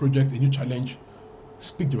 Facing a new project, a new challenge,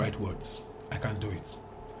 speak the right words. I can do it.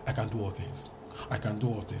 I can do all things. I can do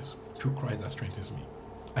all things through Christ that strengthens me.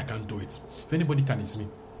 I can do it. If anybody can, it's me.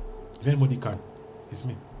 If anybody can, it's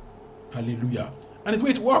me. Hallelujah. And it's the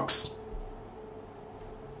way it works.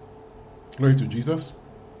 Glory to Jesus.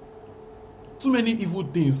 Too many evil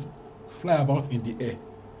things fly about in the air.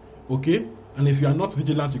 Okay? And if you are not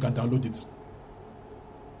vigilant, you can download it.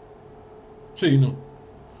 Sure,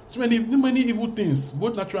 Too many evil things,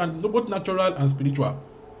 both natural and spiritual.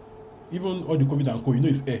 Even all the COVID and co,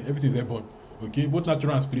 it's air. Everything is airborne. Okay? Both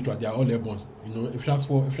natural and spiritual, they are all airborne. Ephesians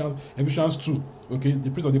 4, Ephesians 2. Okay? The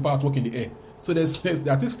prince of the power at work in the air. So there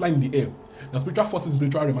are things flying in the air. The spiritual forces in the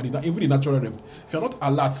spiritual realm, and even the natural realm. If you're not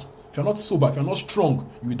alert, if you're not sober, if you're not strong,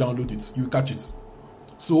 you will download it. You will catch it.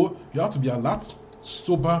 So you have to be alert,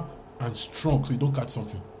 sober, and strong so you don't catch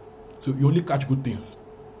something. So you only catch good things.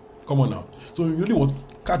 Come on now. So you only want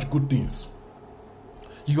catch good things.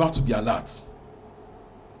 You have to be alert.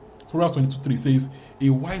 Proverbs 22:3 says, a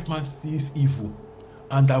wise man sees evil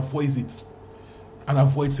and avoids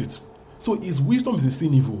it. So his wisdom is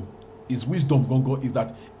seeing evil. His wisdom, God, is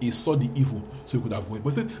that he saw the evil so he could avoid.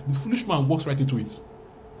 But he said, the foolish man walks right into it.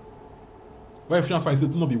 Why Ephesians 5 says,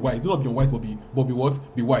 do not be wise. Do not be unwise, but be what?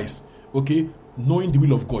 Be wise. Okay? Knowing the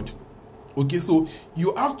will of God. Okay? So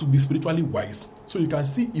you have to be spiritually wise so you can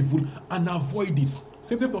see evil and avoid it.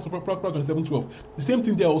 Same thing also Proverbs 27:12. The same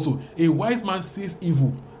thing there also. A wise man sees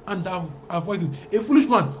evil and avoids it. A foolish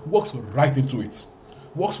man walks right into it.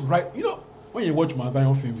 Walks right. You know, when you watch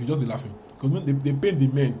Zion films, you just be laughing. Because they paint the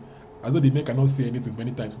men as though the men cannot say anything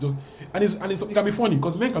many times. It can be funny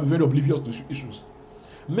because men can be very oblivious to issues.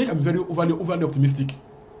 Men can be very overly optimistic,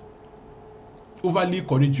 overly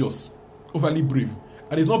courageous, overly brave.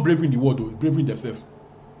 And it's not bravery in the world, though, bravery in themselves.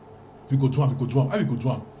 We go to him. How we go to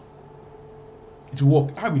him? It will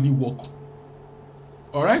work. How will it work?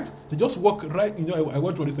 Alright? They just walk right. You know, I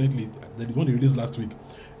watched one recently. That is one they released last week.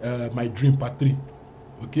 My Dream Part 3.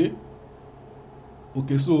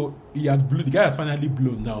 Okay, so the guy has finally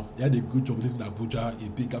blown now. He had a good job living in Abuja, a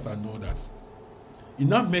big house and all that. He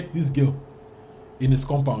now met this girl in his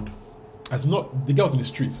compound. The girl was in the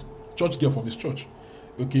streets. Church girl from his church.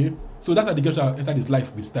 Okay, so that's how the girl entered his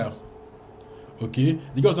life with style. Okay,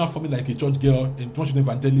 the girl was now forming like a church girl and launching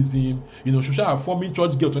evangelism. You know, she was forming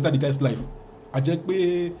church girl to enter the guy's life.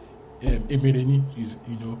 Ajekwe Emereni is,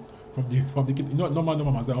 you know, from the normal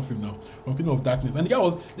Mazayan film now, from Kingdom of Darkness. And the guy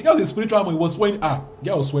was a spiritual man. He was swearing. The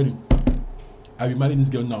guy was swearing, I will marry this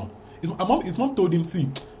girl now. His mom told him, see,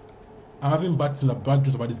 I'm having bad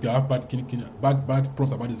dreams about this girl. I have bad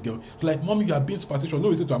prompts about this girl. She's like, mommy, you are being superstitious. No,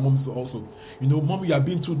 we say to our moms also, you know, mommy, you are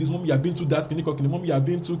being to this, mommy, you are being to that, mommy, you are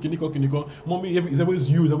being to kiniko. Mommy, it's always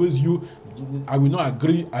you. I will not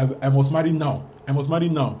agree. I must marry now.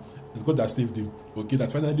 It's God that saved him. Okay, that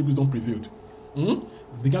finally wisdom prevailed.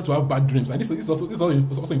 Began to have bad dreams, and this is also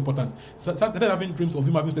important. Started having dreams of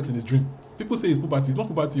him having sex in his dream. People say it's puberty. It's not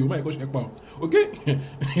puberty. Oh my gosh, okay.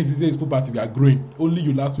 He says it's puberty. We are growing. Only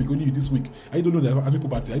you last week. Only you this week. I don't know that having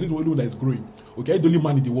puberty. I don't know that it's growing. Okay, I the only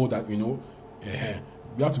man in the world that, you know.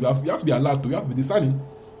 We have to be allowed to. We have to be discerning.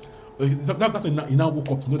 That's when he now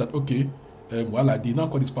woke up to know that, okay, I did now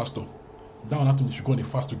call this pastor. Down after we should go on a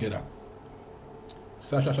fast together.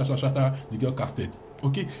 The girl casted.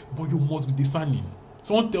 Okay, but you must be discerning.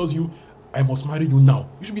 Someone tells you, I must marry you now.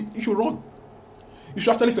 You should run. You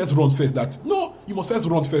should actually run first. That no, you must first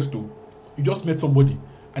run first though. You just met somebody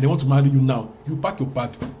and they want to marry you now. You pack your bag,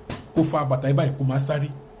 go far, but I buy a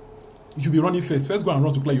kumasari. You should be running first. First go and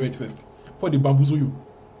run to clear your head first. Before they bamboozle you.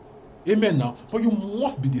 Amen now. But you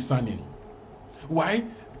must be discerning. Why?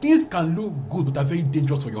 Things can look good but are very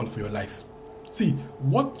dangerous for your life. See,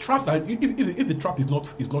 what traps are if the trap is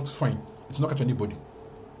not fine, it's not catch anybody.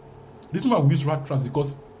 The reason why we use rat traps is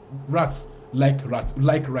because rats like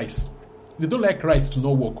rice. They don't like rice to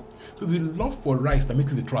not work. So the love for rice that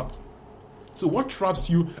makes it a trap. So what traps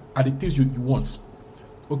you are the things you want.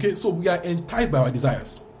 Okay, so we are enticed by our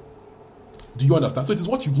desires. Do you understand? So it is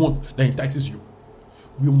what you want that entices you.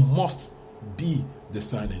 We must be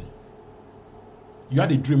discerning. You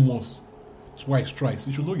had a dream once, twice, thrice.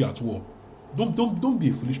 You should know you're at war. Don't be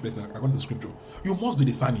a foolish person according to scripture. You must be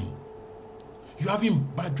discerning. You're having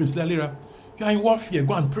bad dreams later. You are in warfare.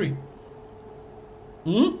 Go and pray.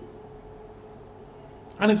 And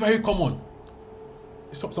it's very common.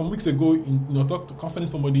 Some weeks ago, talk concerning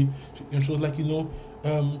somebody, and she was like,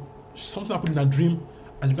 something happened in a dream,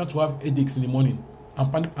 and you got to have headaches in the morning,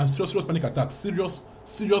 and serious panic attacks, serious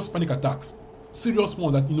panic attacks, serious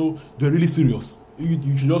ones that they're really serious.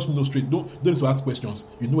 You should just know straight. Don't need to ask questions.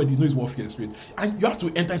 You know it's warfare straight, and you have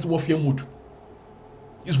to enter into warfare mode.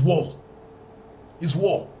 It's war.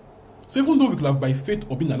 So even though we could have by faith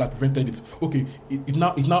or being allowed prevented it, okay, it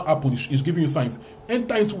now happened. It's giving you signs.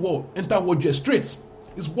 Enter into war. Enter war just straight.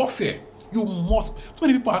 It's warfare. You must. So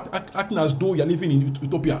many people are acting as though you're living in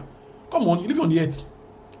utopia. Come on, you live on the earth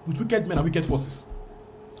with wicked men and wicked forces.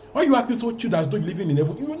 Why are you acting so chill as though you're living in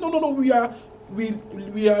heaven? No. We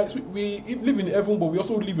live in heaven, but we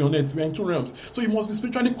also live on earth. We are in two realms. So you must be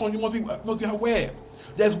spiritually conscious. You must be aware.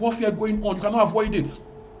 There's warfare going on. You cannot avoid it.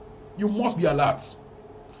 You must be alert.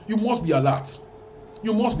 You must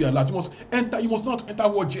enter. You must not enter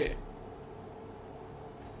war jail.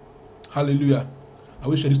 Hallelujah. I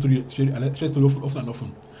will share this story. Often and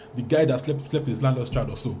often. The guy that slept with his landlord's child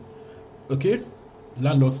or so. Okay?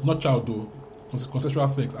 Landlord's, not child though. Consensual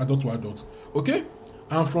sex, adult to adult. Okay?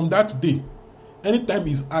 And from that day, anytime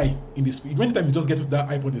his eye in the spirit, anytime he just gets to that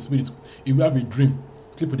eye point in the spirit, he will have a dream.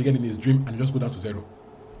 Sleep with the girl in his dream and just go down to zero.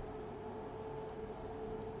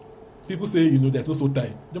 People say, there's no soul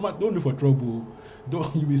tie. Don't look for trouble.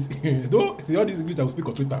 Don't see all these English that will speak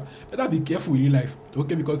on Twitter. Better be careful in your life,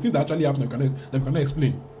 okay? Because things that actually happen that we cannot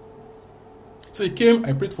explain. So he came,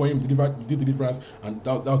 I prayed for him, did deliverance, and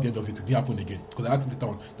that was the end of it. It didn't happen again. Because I asked him later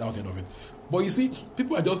on, that was the end of it. But you see,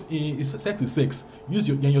 people are just sex is sex. Use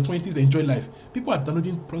in your 20s, enjoy life. People are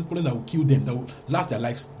downloading problems that will kill them, that will last their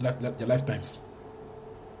lifetimes.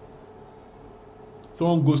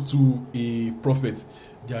 Someone goes to a prophet,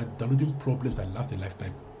 they are downloading problems that last their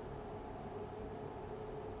lifetime.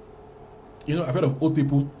 I've heard of old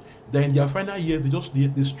people that in their final years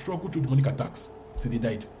they struggle through demonic attacks till they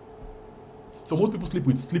died. So most people sleep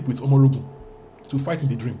with Omorogun to fight in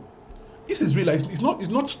the dream. This is real life. It's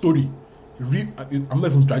not story. I'm not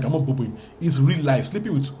even trying. I'm not bobbing. It's real life.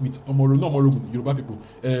 Sleeping with Omorogun, Yoruba people.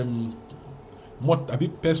 A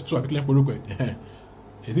bit pest to a bit like I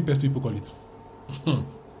think pest people call it.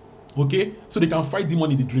 Okay, so they can fight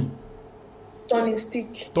demon in the dream. Turning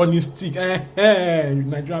stick.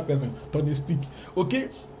 Nigerian person, turning stick. Okay,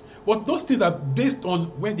 but those things are based on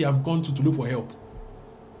where they have gone to look for help.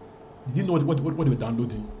 They didn't know what they were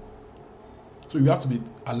downloading. So you have to be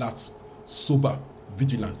alert, sober,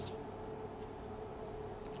 vigilant.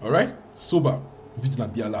 Alright? Sober,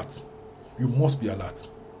 vigilant, be alert. You must be alert.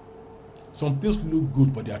 Some things look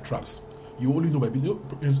good, but they are traps. You only know by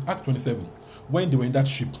in Acts 27, when they were in that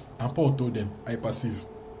ship, and Paul told them, I perceive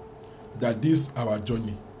that this is our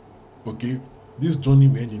journey. Okay? This journey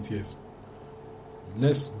will end in tears.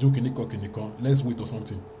 Let's do kiniko. Let's wait or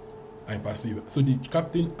something. I perceive. So the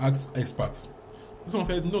captain asked experts. Someone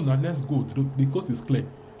said, no, let's go. The coast is clear.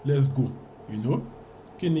 Let's go. Why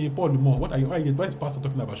is pastor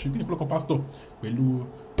talking about ship? Pastor,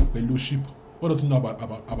 Pelu ship. What does he know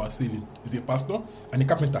about sailing? He's a pastor and a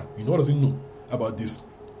carpenter. What does he know about this?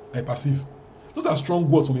 I perceive. Those are strong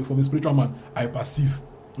words from a spiritual man. I perceive.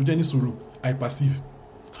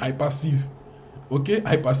 I perceive. Okay,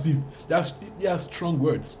 I perceive. They are strong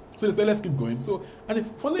words. So they said, let's keep going. So, and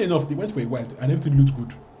funnily enough, they went for a while and everything looked good.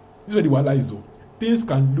 This is where the wala is though. Things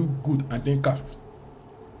can look good and then cast.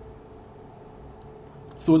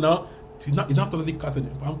 So now, he now totally casted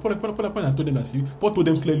them. And Paul told them that Paul told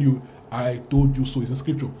them clearly, I told you so. It's in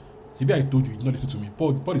scripture. Maybe I told you, you did not listen to me.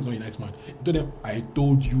 Paul is not a nice man. He told them, I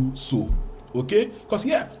told you so. Okay? Because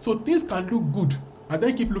so things can look good and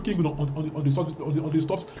then keep looking good on the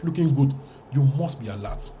stops looking good. You must be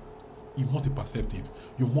alert. You must be perceptive.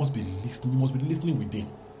 You must be listening. You must be listening within.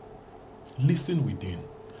 Listen within.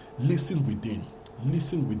 Listen within.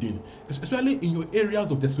 Listen within. Especially in your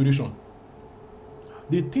areas of desperation.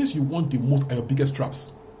 The things you want the most are your biggest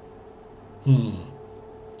traps.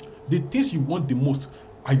 The things you want the most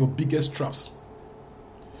are your biggest traps.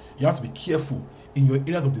 You have to be careful in your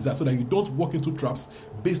areas of desire so that you don't walk into traps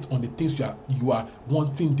based on the things you are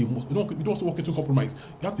wanting the most. You don't also walk into compromise.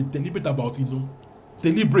 You have to be deliberate about,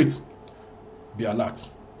 deliberate. Be alert.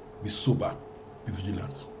 Be sober. Be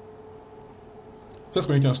vigilant. 1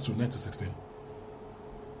 Corinthians 2, 9-16.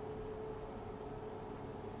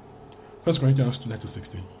 1 Corinthians 2,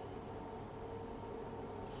 9-16.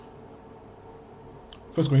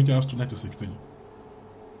 1 Corinthians 2, 9-16.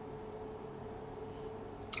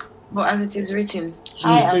 But as it is written,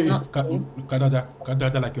 I have not seen.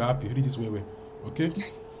 Kadada, like you're happy. Read this way. Okay?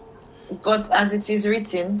 But as it is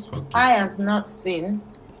written, I have not seen,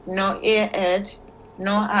 nor ear heard,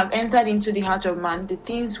 nor have entered into the heart of man the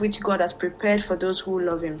things which God has prepared for those who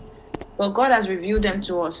love him. But God has revealed them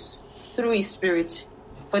to us through his Spirit.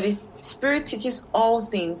 For the Spirit teaches all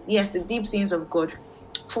things, yes, the deep things of God.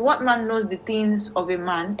 For what man knows the things of a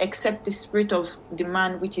man except the spirit of the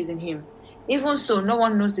man which is in him? Even so, no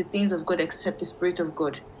one knows the things of God except the Spirit of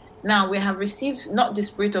God. Now we have received not the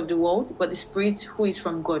spirit of the world, but the Spirit who is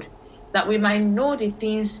from God, that we might know the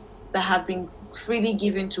things that have been freely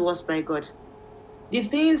given to us by God. The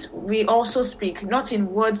things we also speak, not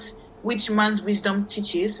in words which man's wisdom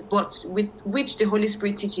teaches, but with which the Holy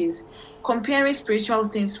Spirit teaches, comparing spiritual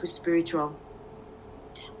things with spiritual.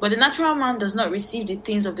 But the natural man does not receive the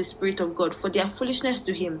things of the Spirit of God, for they are foolishness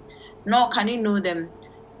to him, nor can he know them,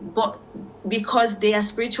 but because they are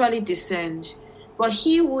spiritually discerned. But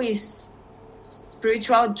he who is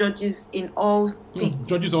spiritual judges in all things.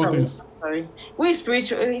 Judges all things. Sorry. Who is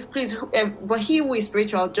spiritual? Please, but he who is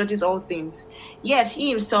spiritual judges all things. Yet he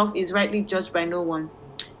himself is rightly judged by no one.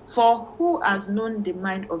 For who has known the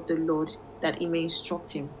mind of the Lord that he may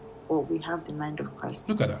instruct him? Or we have the mind of Christ.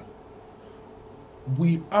 Look at that.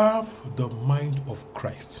 We have the mind of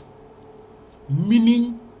Christ.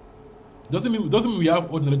 Meaning, doesn't mean we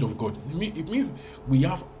have all knowledge of God. It means we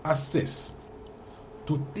have access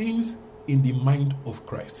to things in the mind of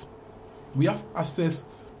Christ. We have access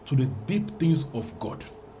to the deep things of God,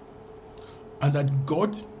 and that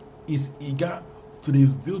God is eager to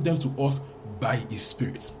reveal them to us by His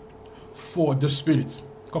Spirit. For the Spirit,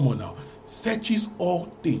 come on now, searches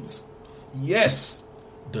all things. Yes,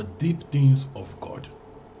 the deep things of God.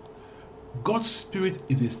 God's Spirit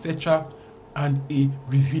is a searcher and a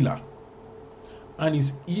revealer, and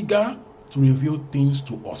is eager to reveal things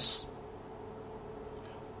to us.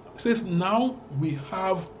 It says, now we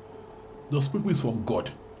have the Spirit which is from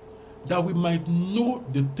God, that we might know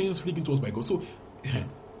the things given to us by God. So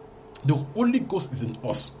the Holy Ghost is in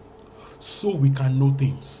us, so we can know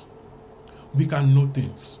things. We can know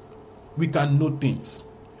things. We can know things.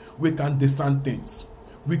 We can discern things.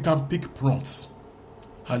 We can pick prompts.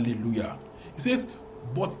 Hallelujah. It says,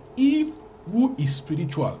 but he who is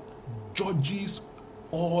spiritual judges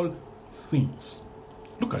all things.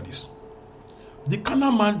 Look at this. The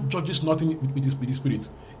carnal man judges nothing with his spirit.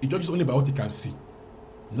 He judges only by what he can see.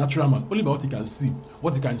 Natural man, only by what he can see,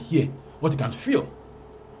 what he can hear, what he can feel.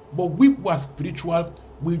 But we who are spiritual,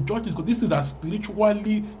 we judge because these things are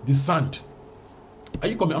spiritually discerned. Am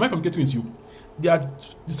I communicating with you? They are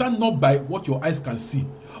discerned not by what your eyes can see,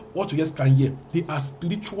 what your ears can hear. They are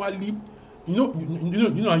spiritually, you know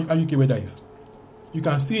how UK weather is. You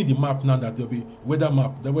can see in the map now that there will be weather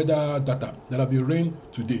map, the weather data, there will be rain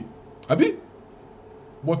today. Abi?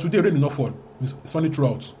 But today rain will not fall. It's sunny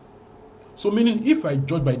throughout. So meaning if I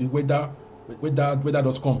judge by the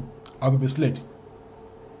weather.com, I'll be misled.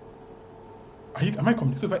 Am I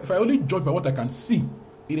coming? So if I only judge by what I can see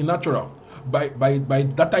in the natural, by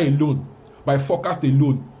data alone, by forecast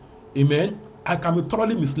alone, amen, I can be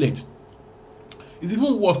thoroughly misled. It's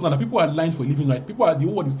even worse now that people are lying for a living, right? People are the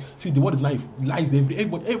word is lying, lies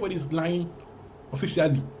everybody is lying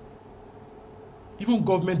officially. Even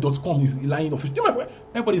government.com is lying officially.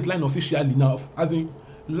 Everybody is lying officially now, as in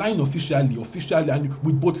lying officially, and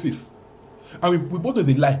with both face. I mean, we both know it's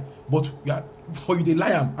a lie, but for you the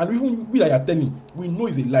lie, and even we that are telling, we know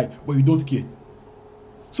it's a lie, but you don't care.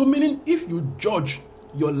 So meaning, if you judge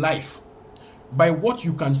your life by what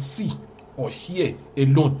you can see or hear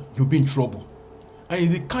alone, you'll be in trouble. And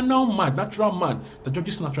it's the carnal man, natural man, that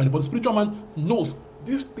judges naturally, but the spiritual man knows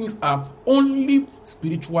these things are only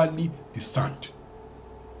spiritually discerned.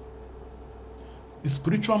 The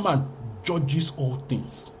spiritual man judges all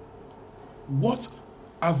things. What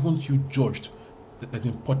haven't you judged that is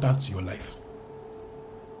important to your life?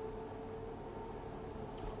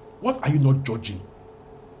 What are you not judging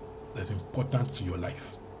that is important to your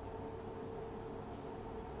life?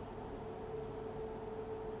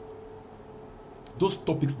 Those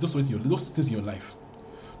topics, those things in your life,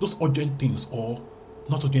 those urgent things or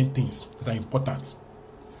not urgent things that are important.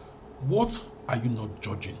 What are you not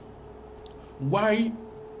judging? Why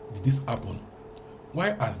did this happen?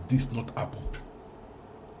 Why has this not happened?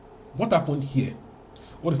 What happened here?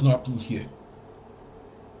 What is not happening here?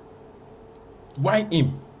 Why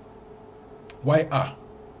him? Why her?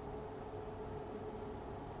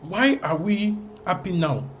 Why are we happy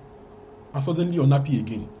now and suddenly unhappy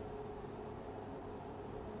again?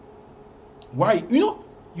 Why? You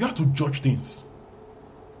have to judge things.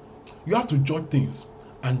 You have to judge things.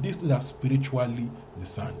 And these things are spiritually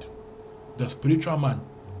discerned. The spiritual man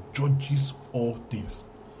judges all things,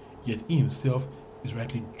 yet he himself is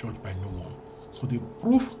rightly judged by no one. So the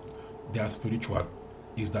proof they are spiritual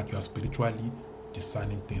is that you are spiritually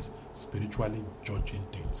discerning things, spiritually judging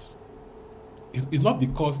things. It's not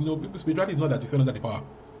because spirituality is not that you fell under the power.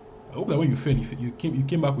 I hope that when you fell, you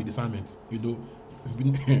came back with discernment. You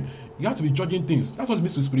have to be judging things. That's what it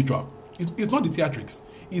means to be spiritual. It's not the theatrics.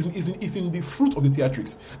 It's in the fruit of the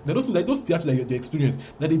theatrics. Those theatrics that you experience,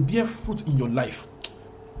 that they bear fruit in your life.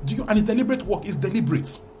 And it's deliberate work. It's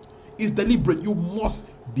deliberate. It's deliberate. You must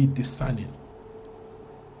be discerning.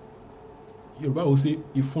 Your Bible will say,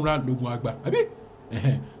 "Ifunra logun agba."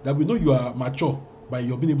 That we know you are mature by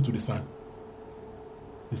your being able to discern.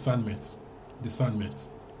 Discernment.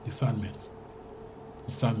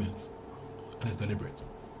 And it's deliberate.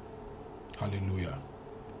 Hallelujah.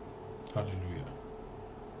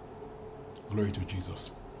 Glory to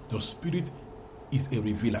Jesus. The Spirit is a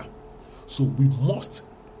revealer. So we must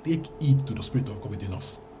take heed to the Spirit of God within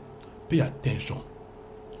us. Pay attention.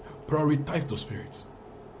 Prioritize the Spirit.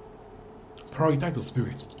 Prioritize the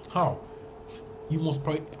Spirit. How? You must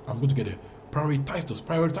I'm going to get there.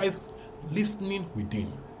 Prioritize listening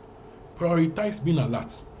within. Prioritize being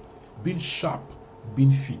alert, being sharp,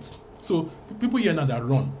 being fit. So people here now that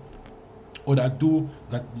run or that do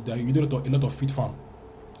you do a lot of fit farm.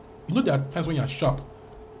 There are times when you are sharp,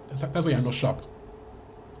 times when you are not sharp.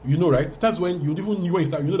 Right? Times when you even when you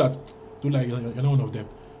start, that don't lie, you're not one of them.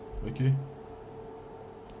 Okay?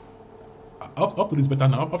 up to this better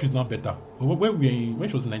now. Up is now better. But when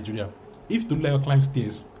she was in Nigeria, if to let her climb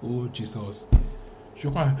stairs, oh Jesus, she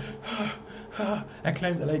was like, I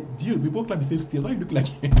climbed like, dude, we both climb the same stairs. Why you look like?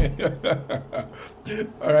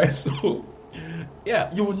 All right, so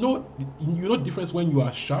yeah, you know the difference when you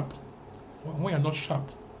are sharp, when you're not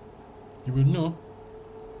sharp. You will know.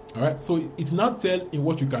 All right, so it now tell in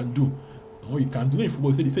what you can do. What you can do in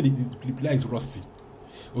football, they say the player is rusty.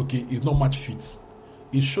 Okay, it's not much fit.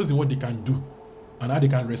 It shows in what they can do and how they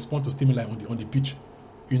can respond to stimuli on the pitch,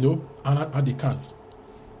 and how they can't.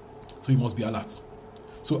 So you must be alert.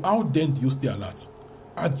 So how then do you stay alert?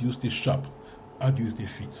 How do you stay sharp? How do you stay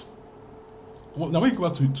fit? Well, now when you go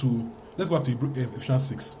back to let's go back to Ephesians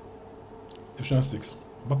 6. Ephesians 6.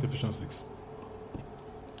 Back to Ephesians 6.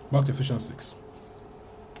 Back to Ephesians 6.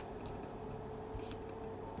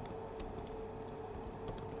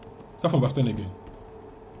 Start from verse 10 again.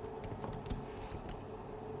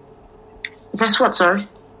 Verse what, sorry?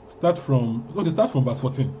 Start from verse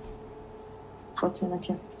 14. 14,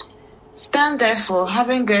 okay. Stand therefore,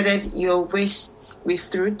 having girded your waists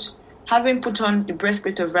with truth, having put on the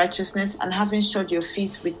breastplate of righteousness, and having shod your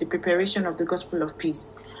feet with the preparation of the gospel of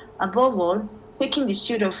peace. Above all, taking the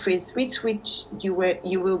shield of faith, with which you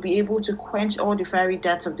will be able to quench all the fiery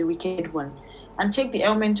darts of the wicked one, and take the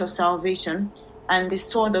helmet of salvation and the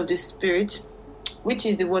sword of the Spirit, which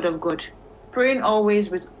is the word of God, praying always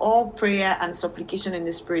with all prayer and supplication in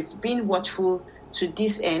the Spirit, being watchful to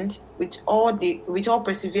this end with all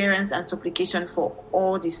perseverance and supplication for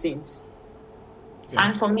all the saints. Yeah.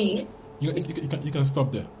 And for me, you can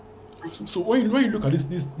stop there. Okay. So when you look at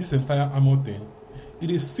this entire armor thing,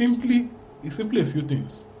 it's simply a few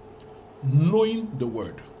things: knowing the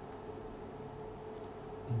word,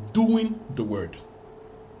 doing the word,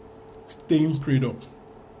 staying prayed up,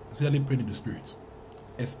 especially praying in the Spirit,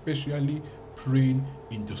 especially praying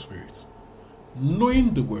in the Spirit,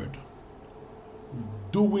 knowing the word,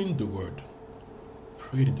 doing the word,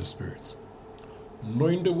 praying in the Spirit,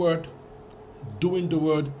 knowing the word, doing the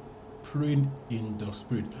word, praying in the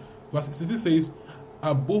Spirit. Verse 66 says,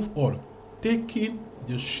 above all, taking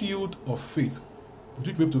the shield of faith,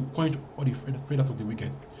 to be able to quench all the fires of the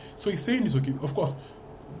wicked. So he's saying this, okay, of course,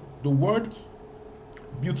 the word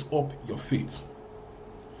builds up your faith.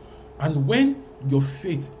 And when your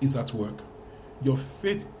faith is at work, your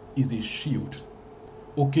faith is a shield,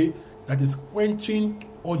 okay, that is quenching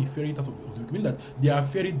all the fiery darts of the wicked. Meaning that there are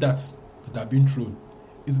fiery darts that are being thrown.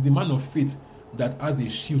 It's the man of faith that has a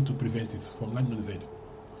shield to prevent it from landing on his head.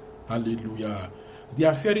 Hallelujah. There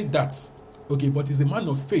are fiery darts, okay, but it's the man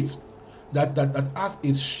of faith that has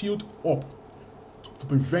a shield up to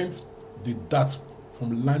prevent the dart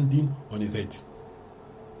from landing on his head.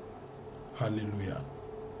 Hallelujah.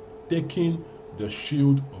 Taking the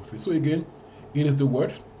shield of faith. So again, it is the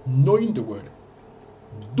word, knowing the word,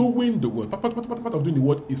 doing the word. Part of doing the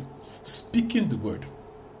word is speaking the word.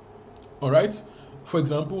 All right? For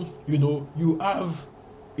example, you have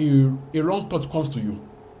a wrong thought comes to you.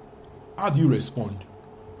 How do you respond?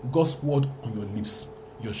 God's word on your lips,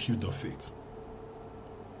 your shield of faith.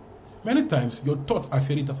 Many times, your thoughts are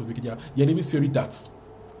fairy darts of wicked. The enemy's fairy darts,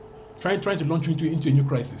 trying to launch you into a new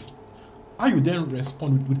crisis. How you then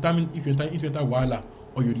respond will determine if you enter wala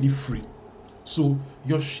or you live free. So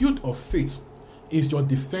your shield of faith is your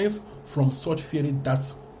defense from such fiery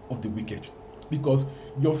darts of the wicked, because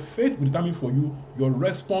your faith will determine for you your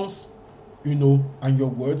response, and your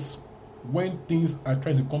words when things are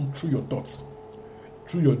trying to come through your thoughts,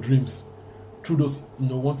 through your dreams, through those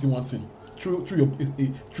wanting, through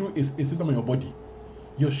a system in your body.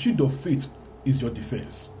 Your shield of faith is your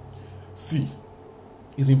defense. See,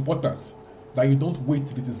 it's important that you don't wait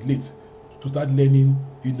till it is late to start learning,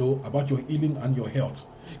 about your healing and your health,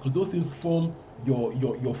 because those things form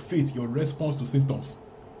your faith, your response to symptoms.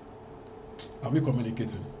 Are we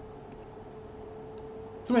communicating?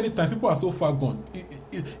 So many times people are so far gone.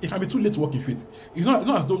 It can be too late to walk in faith. It's not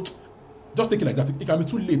as though just take it like that. It can be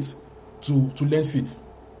too late to learn faith.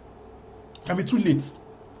 It can be too late. That's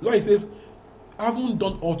why he says, I haven't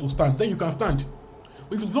done all to stand. Then you can stand.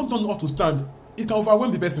 But if you've not done all to stand, it can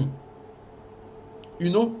overwhelm the person.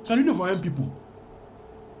 Can really overwhelm people.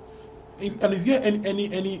 And if you hear any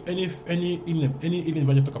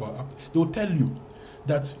evangelist talk about that, they will tell you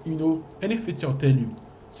that any faith will tell you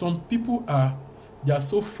some people are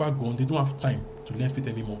so far gone they don't have time to learn faith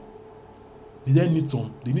anymore. They need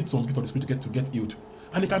some gift of the Spirit to get healed,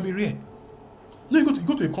 and it can be rare. You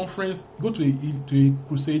go to a conference, you go to a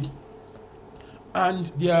crusade,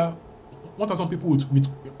 and there are 1,000 people with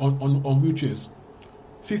on wheelchairs,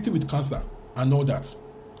 50 with cancer and all that.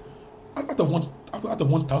 Out of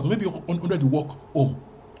 1,000, maybe 100 will walk home.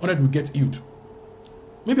 100 will get healed.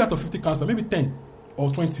 Maybe out of 50 cancer, maybe 10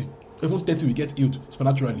 or 20, even 30 will get healed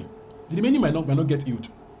supernaturally. The remaining might not get healed.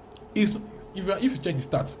 If you check the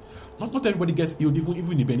stats, not everybody gets healed,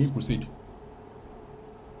 even in the Benin crusade.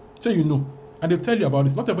 So you know, and they'll tell you about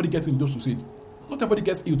this. Not everybody gets in those crusades. Not everybody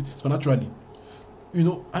gets healed supernaturally. You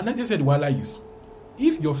know, and like I said, while is,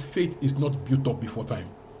 if your faith is not built up before time,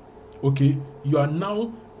 okay, you are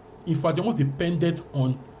now, in fact, you're almost dependent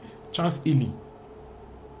on chance healing.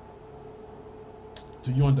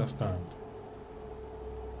 Do you understand?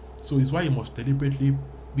 So it's why you must deliberately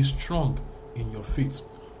be strong in your faith,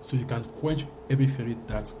 so you can quench every fiery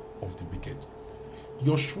dart of the wicked.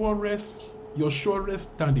 Your surest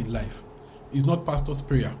stand in life is not pastor's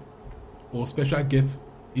prayer or special guest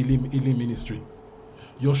healing ministry.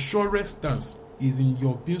 Your surest stance is in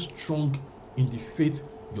your being strong in the faith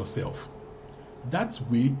yourself. That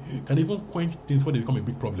way, you can even quench things before they become a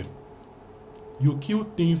big problem. You kill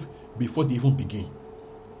things before they even begin.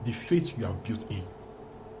 The faith you have built in.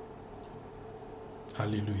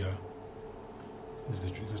 Hallelujah. This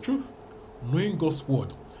is the truth. Knowing God's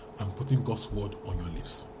word and putting God's word on your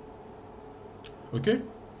lips. Okay?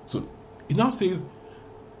 So, it now says,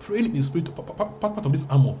 praying in the spirit, part of this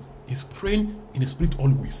armor is praying in the spirit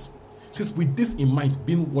always. It says, with this in mind,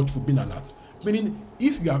 being watchful, being alert. Meaning,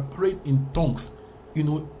 if you are praying in tongues, you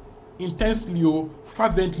know, intensely or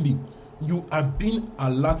fervently, you are being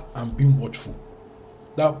alert and being watchful.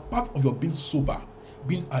 That part of your being sober,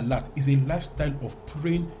 being alert, is a lifestyle of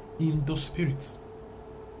praying in the spirit.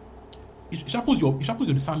 It sharpens your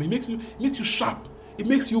discernment. It makes you sharp. It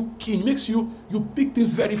makes you keen. It makes you pick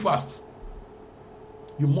things very fast.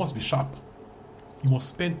 You must be sharp. You must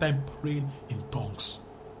spend time praying in tongues.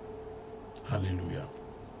 Hallelujah.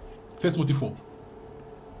 1 Timothy 4.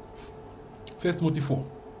 1 Timothy 4.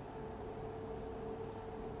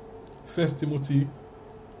 1 Timothy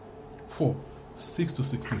 4, 6 to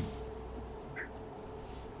 16.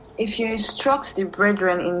 If you instruct the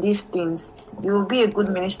brethren in these things, you will be a good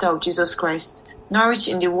minister of Jesus Christ, nourished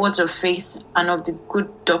in the words of faith and of the good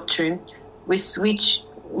doctrine with which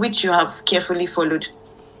you have carefully followed.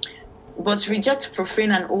 But reject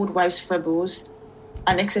profane and old wives' fables,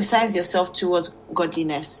 and exercise yourself towards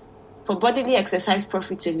godliness. For bodily exercise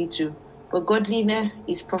profits a little, but godliness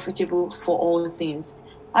is profitable for all things,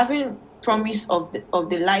 having promise of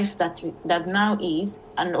the life that now is,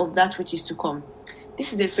 and of that which is to come.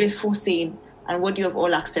 This is a faithful saying, and worthy of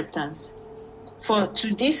all acceptance. For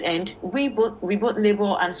to this end we both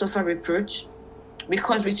labor and suffer reproach,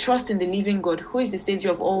 because we trust in the living God, who is the Savior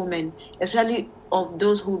of all men, especially of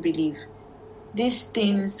those who believe. These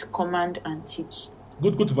things command and teach. Go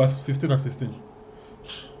to verse 15 and 16.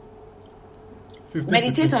 15,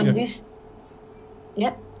 Meditate 16, on yeah. this.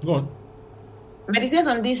 Yeah. Go on. Meditate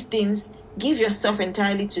on these things, give yourself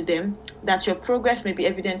entirely to them, that your progress may be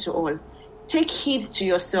evident to all. Take heed to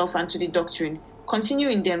yourself and to the doctrine. Continue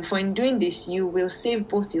in them, for in doing this you will save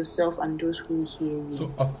both yourself and those who hear you.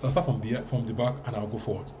 So I'll start from the back and I'll go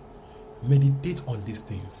forward. Meditate on these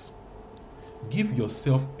things. Give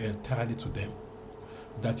yourself entirely to them,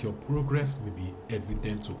 that your progress may be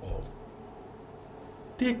evident to all.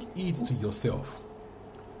 Take heed to yourself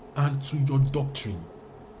and to your doctrine.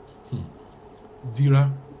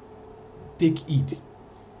 Dear, take heed.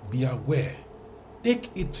 Be aware. Take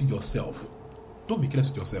it to yourself. Don't be careless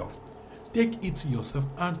with yourself. Take it to yourself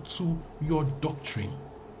and to your doctrine.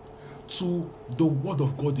 To the word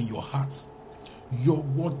of God in your heart. Your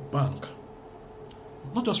word bank.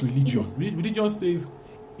 Not just religion. Religion says,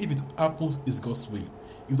 if it happens, it's God's will.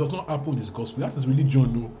 If it does not happen, it's God's will. That is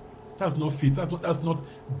religion, no. That's not faith. That's not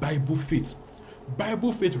Bible faith.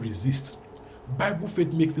 Bible faith resists. Bible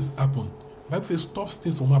faith makes this happen. Bible faith stops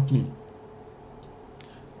things from happening.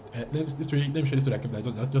 Let me share this story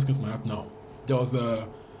that just came to my heart now. There was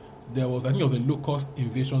I think it was a locust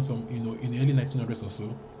invasion in the early 1900s or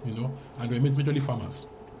so, and they were majorly farmers.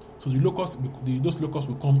 So those locusts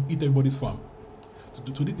will come eat everybody's farm. So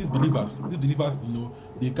to these believers,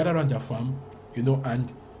 they gather around their farm,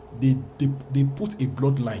 and they put a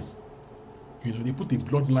bloodline. They put a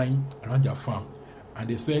bloodline around their farm, and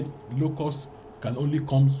they said locusts can only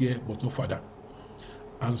come here but no further.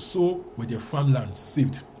 And so were their farmlands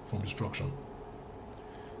saved from destruction.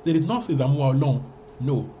 They did not say Zamua alone.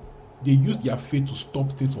 No, they used their faith to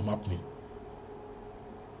stop things from happening.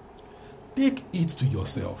 Take it to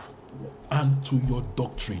yourself and to your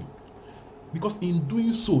doctrine, because in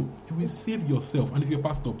doing so, you will save yourself, and if you're a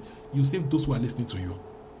pastor, you save those who are listening to you.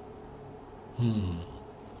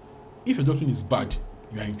 If your doctrine is bad,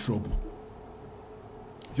 you are in trouble.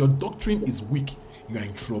 If your doctrine is weak, you are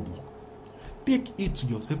in trouble. Take it to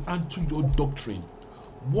yourself and to your doctrine.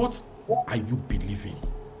 What are you believing?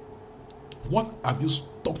 What have you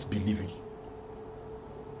stopped believing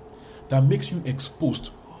that makes you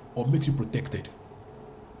exposed or makes you protected?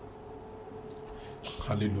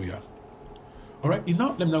 Hallelujah. All right,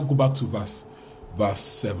 let me now go back to verse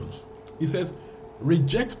 7. It says,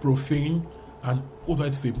 reject profane and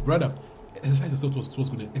otherwise faith. Brother, exercise yourself towards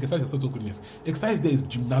goodness. Exercise yourself towards goodness. Exercise there is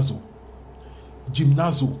gymnazo.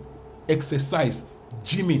 Gymnazo. Exercise.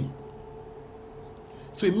 Gymming.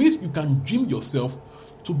 So it means you can gym yourself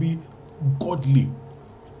to be godly,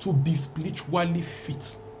 to be spiritually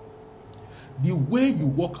fit. The way you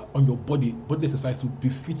work on your body exercise to be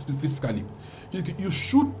fit physically,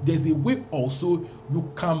 there's a way also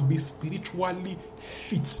you can be spiritually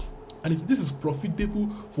fit. And this is profitable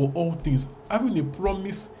for all things, having a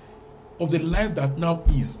promise of the life that now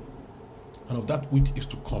is and of that which is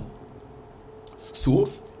to come.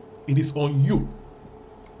 So it is on you,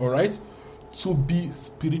 all right, to be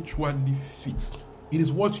spiritually fit. It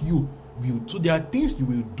is what you will do. So there are things you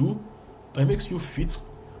will do that makes you fit.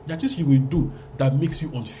 There are things you will do that makes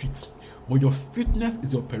you unfit. But your fitness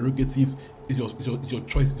is your prerogative, is your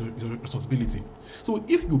choice, is your responsibility. So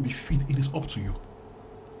if you be fit, it is up to you.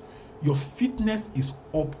 Your fitness is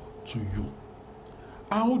up to you.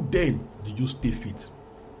 How then do you stay fit?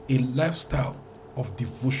 A lifestyle of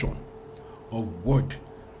devotion, of word,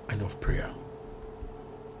 and of prayer.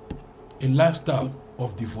 A lifestyle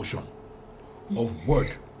of devotion, of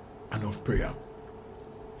word, and of prayer.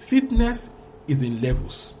 Fitness is in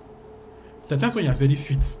levels. Times when you are very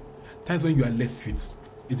fit, times when you are less fit.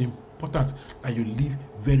 It's important that you live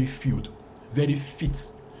very filled, very fit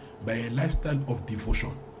by a lifestyle of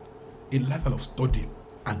devotion, a lifestyle of study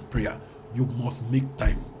and prayer. You must make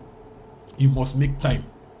time. You must make time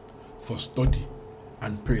for study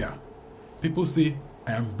and prayer. People say,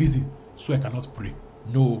 I am busy, so I cannot pray.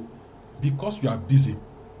 No, because you are busy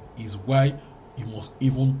is why you must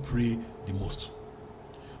even pray the most.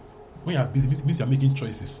 When you are busy, it means you are making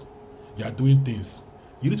choices. You are doing things.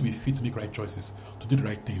 You need to be fit to make right choices, to do the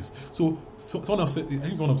right things. So someone else said, I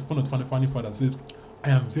think one of the funny father says, I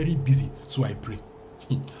am very busy, so I pray.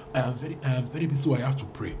 I am very busy, so I have to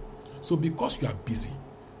pray. So because you are busy,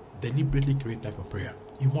 deliberately create time for prayer.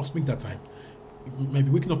 You must make that time. You might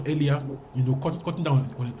be waking up earlier, cutting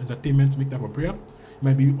down on entertainment to make time for prayer. You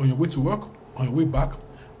might be on your way to work, on your way back,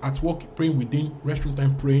 at work, praying within, restroom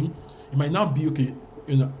time praying. It might not be okay,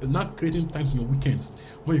 not creating times in your weekends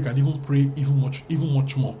where you can even pray even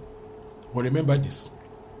much more. But remember this,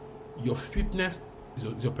 your fitness is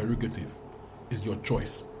your prerogative, is your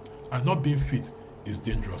choice. And not being fit is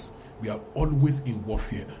dangerous. We are always in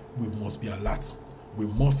warfare. We must be alert. We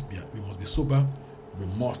must be sober. We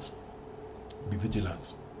must be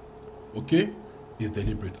vigilant. Okay? It's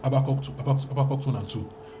deliberate. Habakkuk 1 and 2.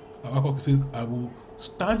 Habakkuk says, I will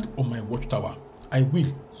stand on my watchtower. I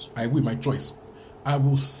will, my choice. I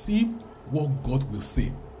will see what God will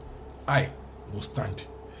say. I will stand.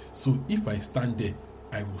 So if I stand there,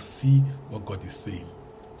 I will see what God is saying.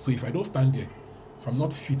 So if I don't stand there, if I'm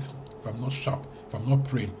not fit, if I'm not sharp, if I'm not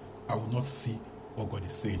praying, I will not see what God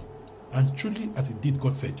is saying. And truly, as it did,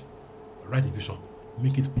 God said, write the vision,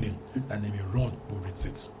 make it plain, and then we run who reads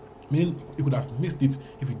it. Meaning, you could have missed it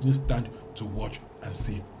if you didn't stand to watch and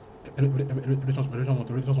see. Revelations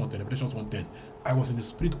 1:10. I was in the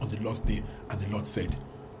spirit on the Lord's day, and the Lord said,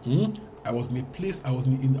 I was in a place, I was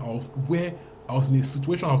in a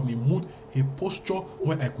situation, I was in a mood, a posture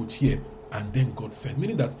where I could hear, and then God said.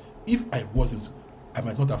 Meaning that if I wasn't, I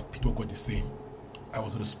might not have picked what God is saying. I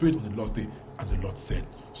was in the spirit on the Lord's day, and the Lord said.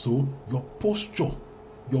 So your posture,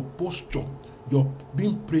 your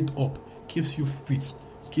being prayed up keeps you fit,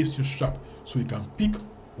 keeps you sharp, so you can pick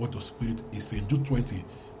what the Spirit is saying. Jude 20.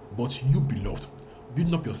 But you, beloved,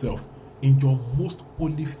 build up yourself in your most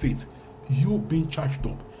holy faith. You being charged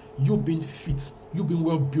up, you being fit, you being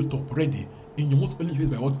well built up, ready in your most holy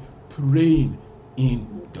faith by what? Praying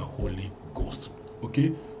in the Holy Ghost.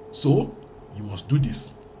 Okay? So you must do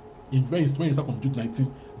this. When you start from Jude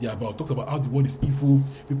 19, talks about how the world is evil,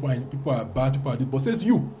 people are bad, people are good. But says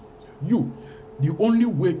you, the only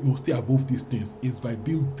way you will stay above these things is by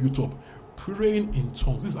being built up, praying in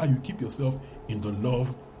tongues. This is how you keep yourself in the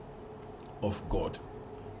love of God.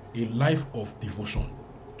 A life of devotion,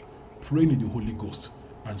 praying in the Holy Ghost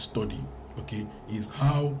and study, okay, is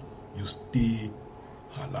how you stay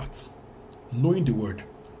alert. Knowing the word,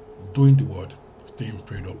 doing the word, staying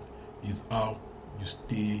prayed up is how you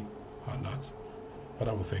stay alert.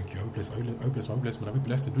 Father, we thank you. I will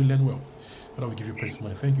bless to do learn well. Father, we give you praise,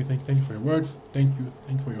 money. Thank you for your word. Thank you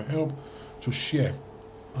for your help to share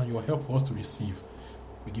and your help for us to receive.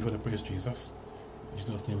 We give you the praise, Jesus. In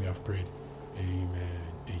Jesus' name we have prayed. Amen.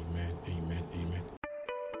 Amen. Amen. Amen.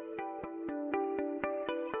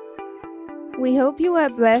 We hope you were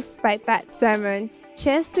blessed by that sermon.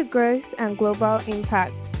 Cheers to growth and global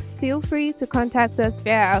impact. Feel free to contact us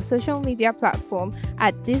via our social media platform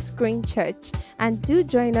at This Green Church, and do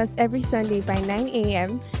join us every Sunday by 9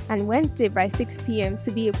 a.m. and Wednesday by 6 p.m.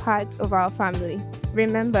 to be a part of our family.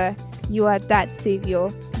 Remember, you are that Savior.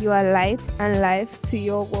 You are light and life to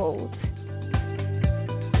your world.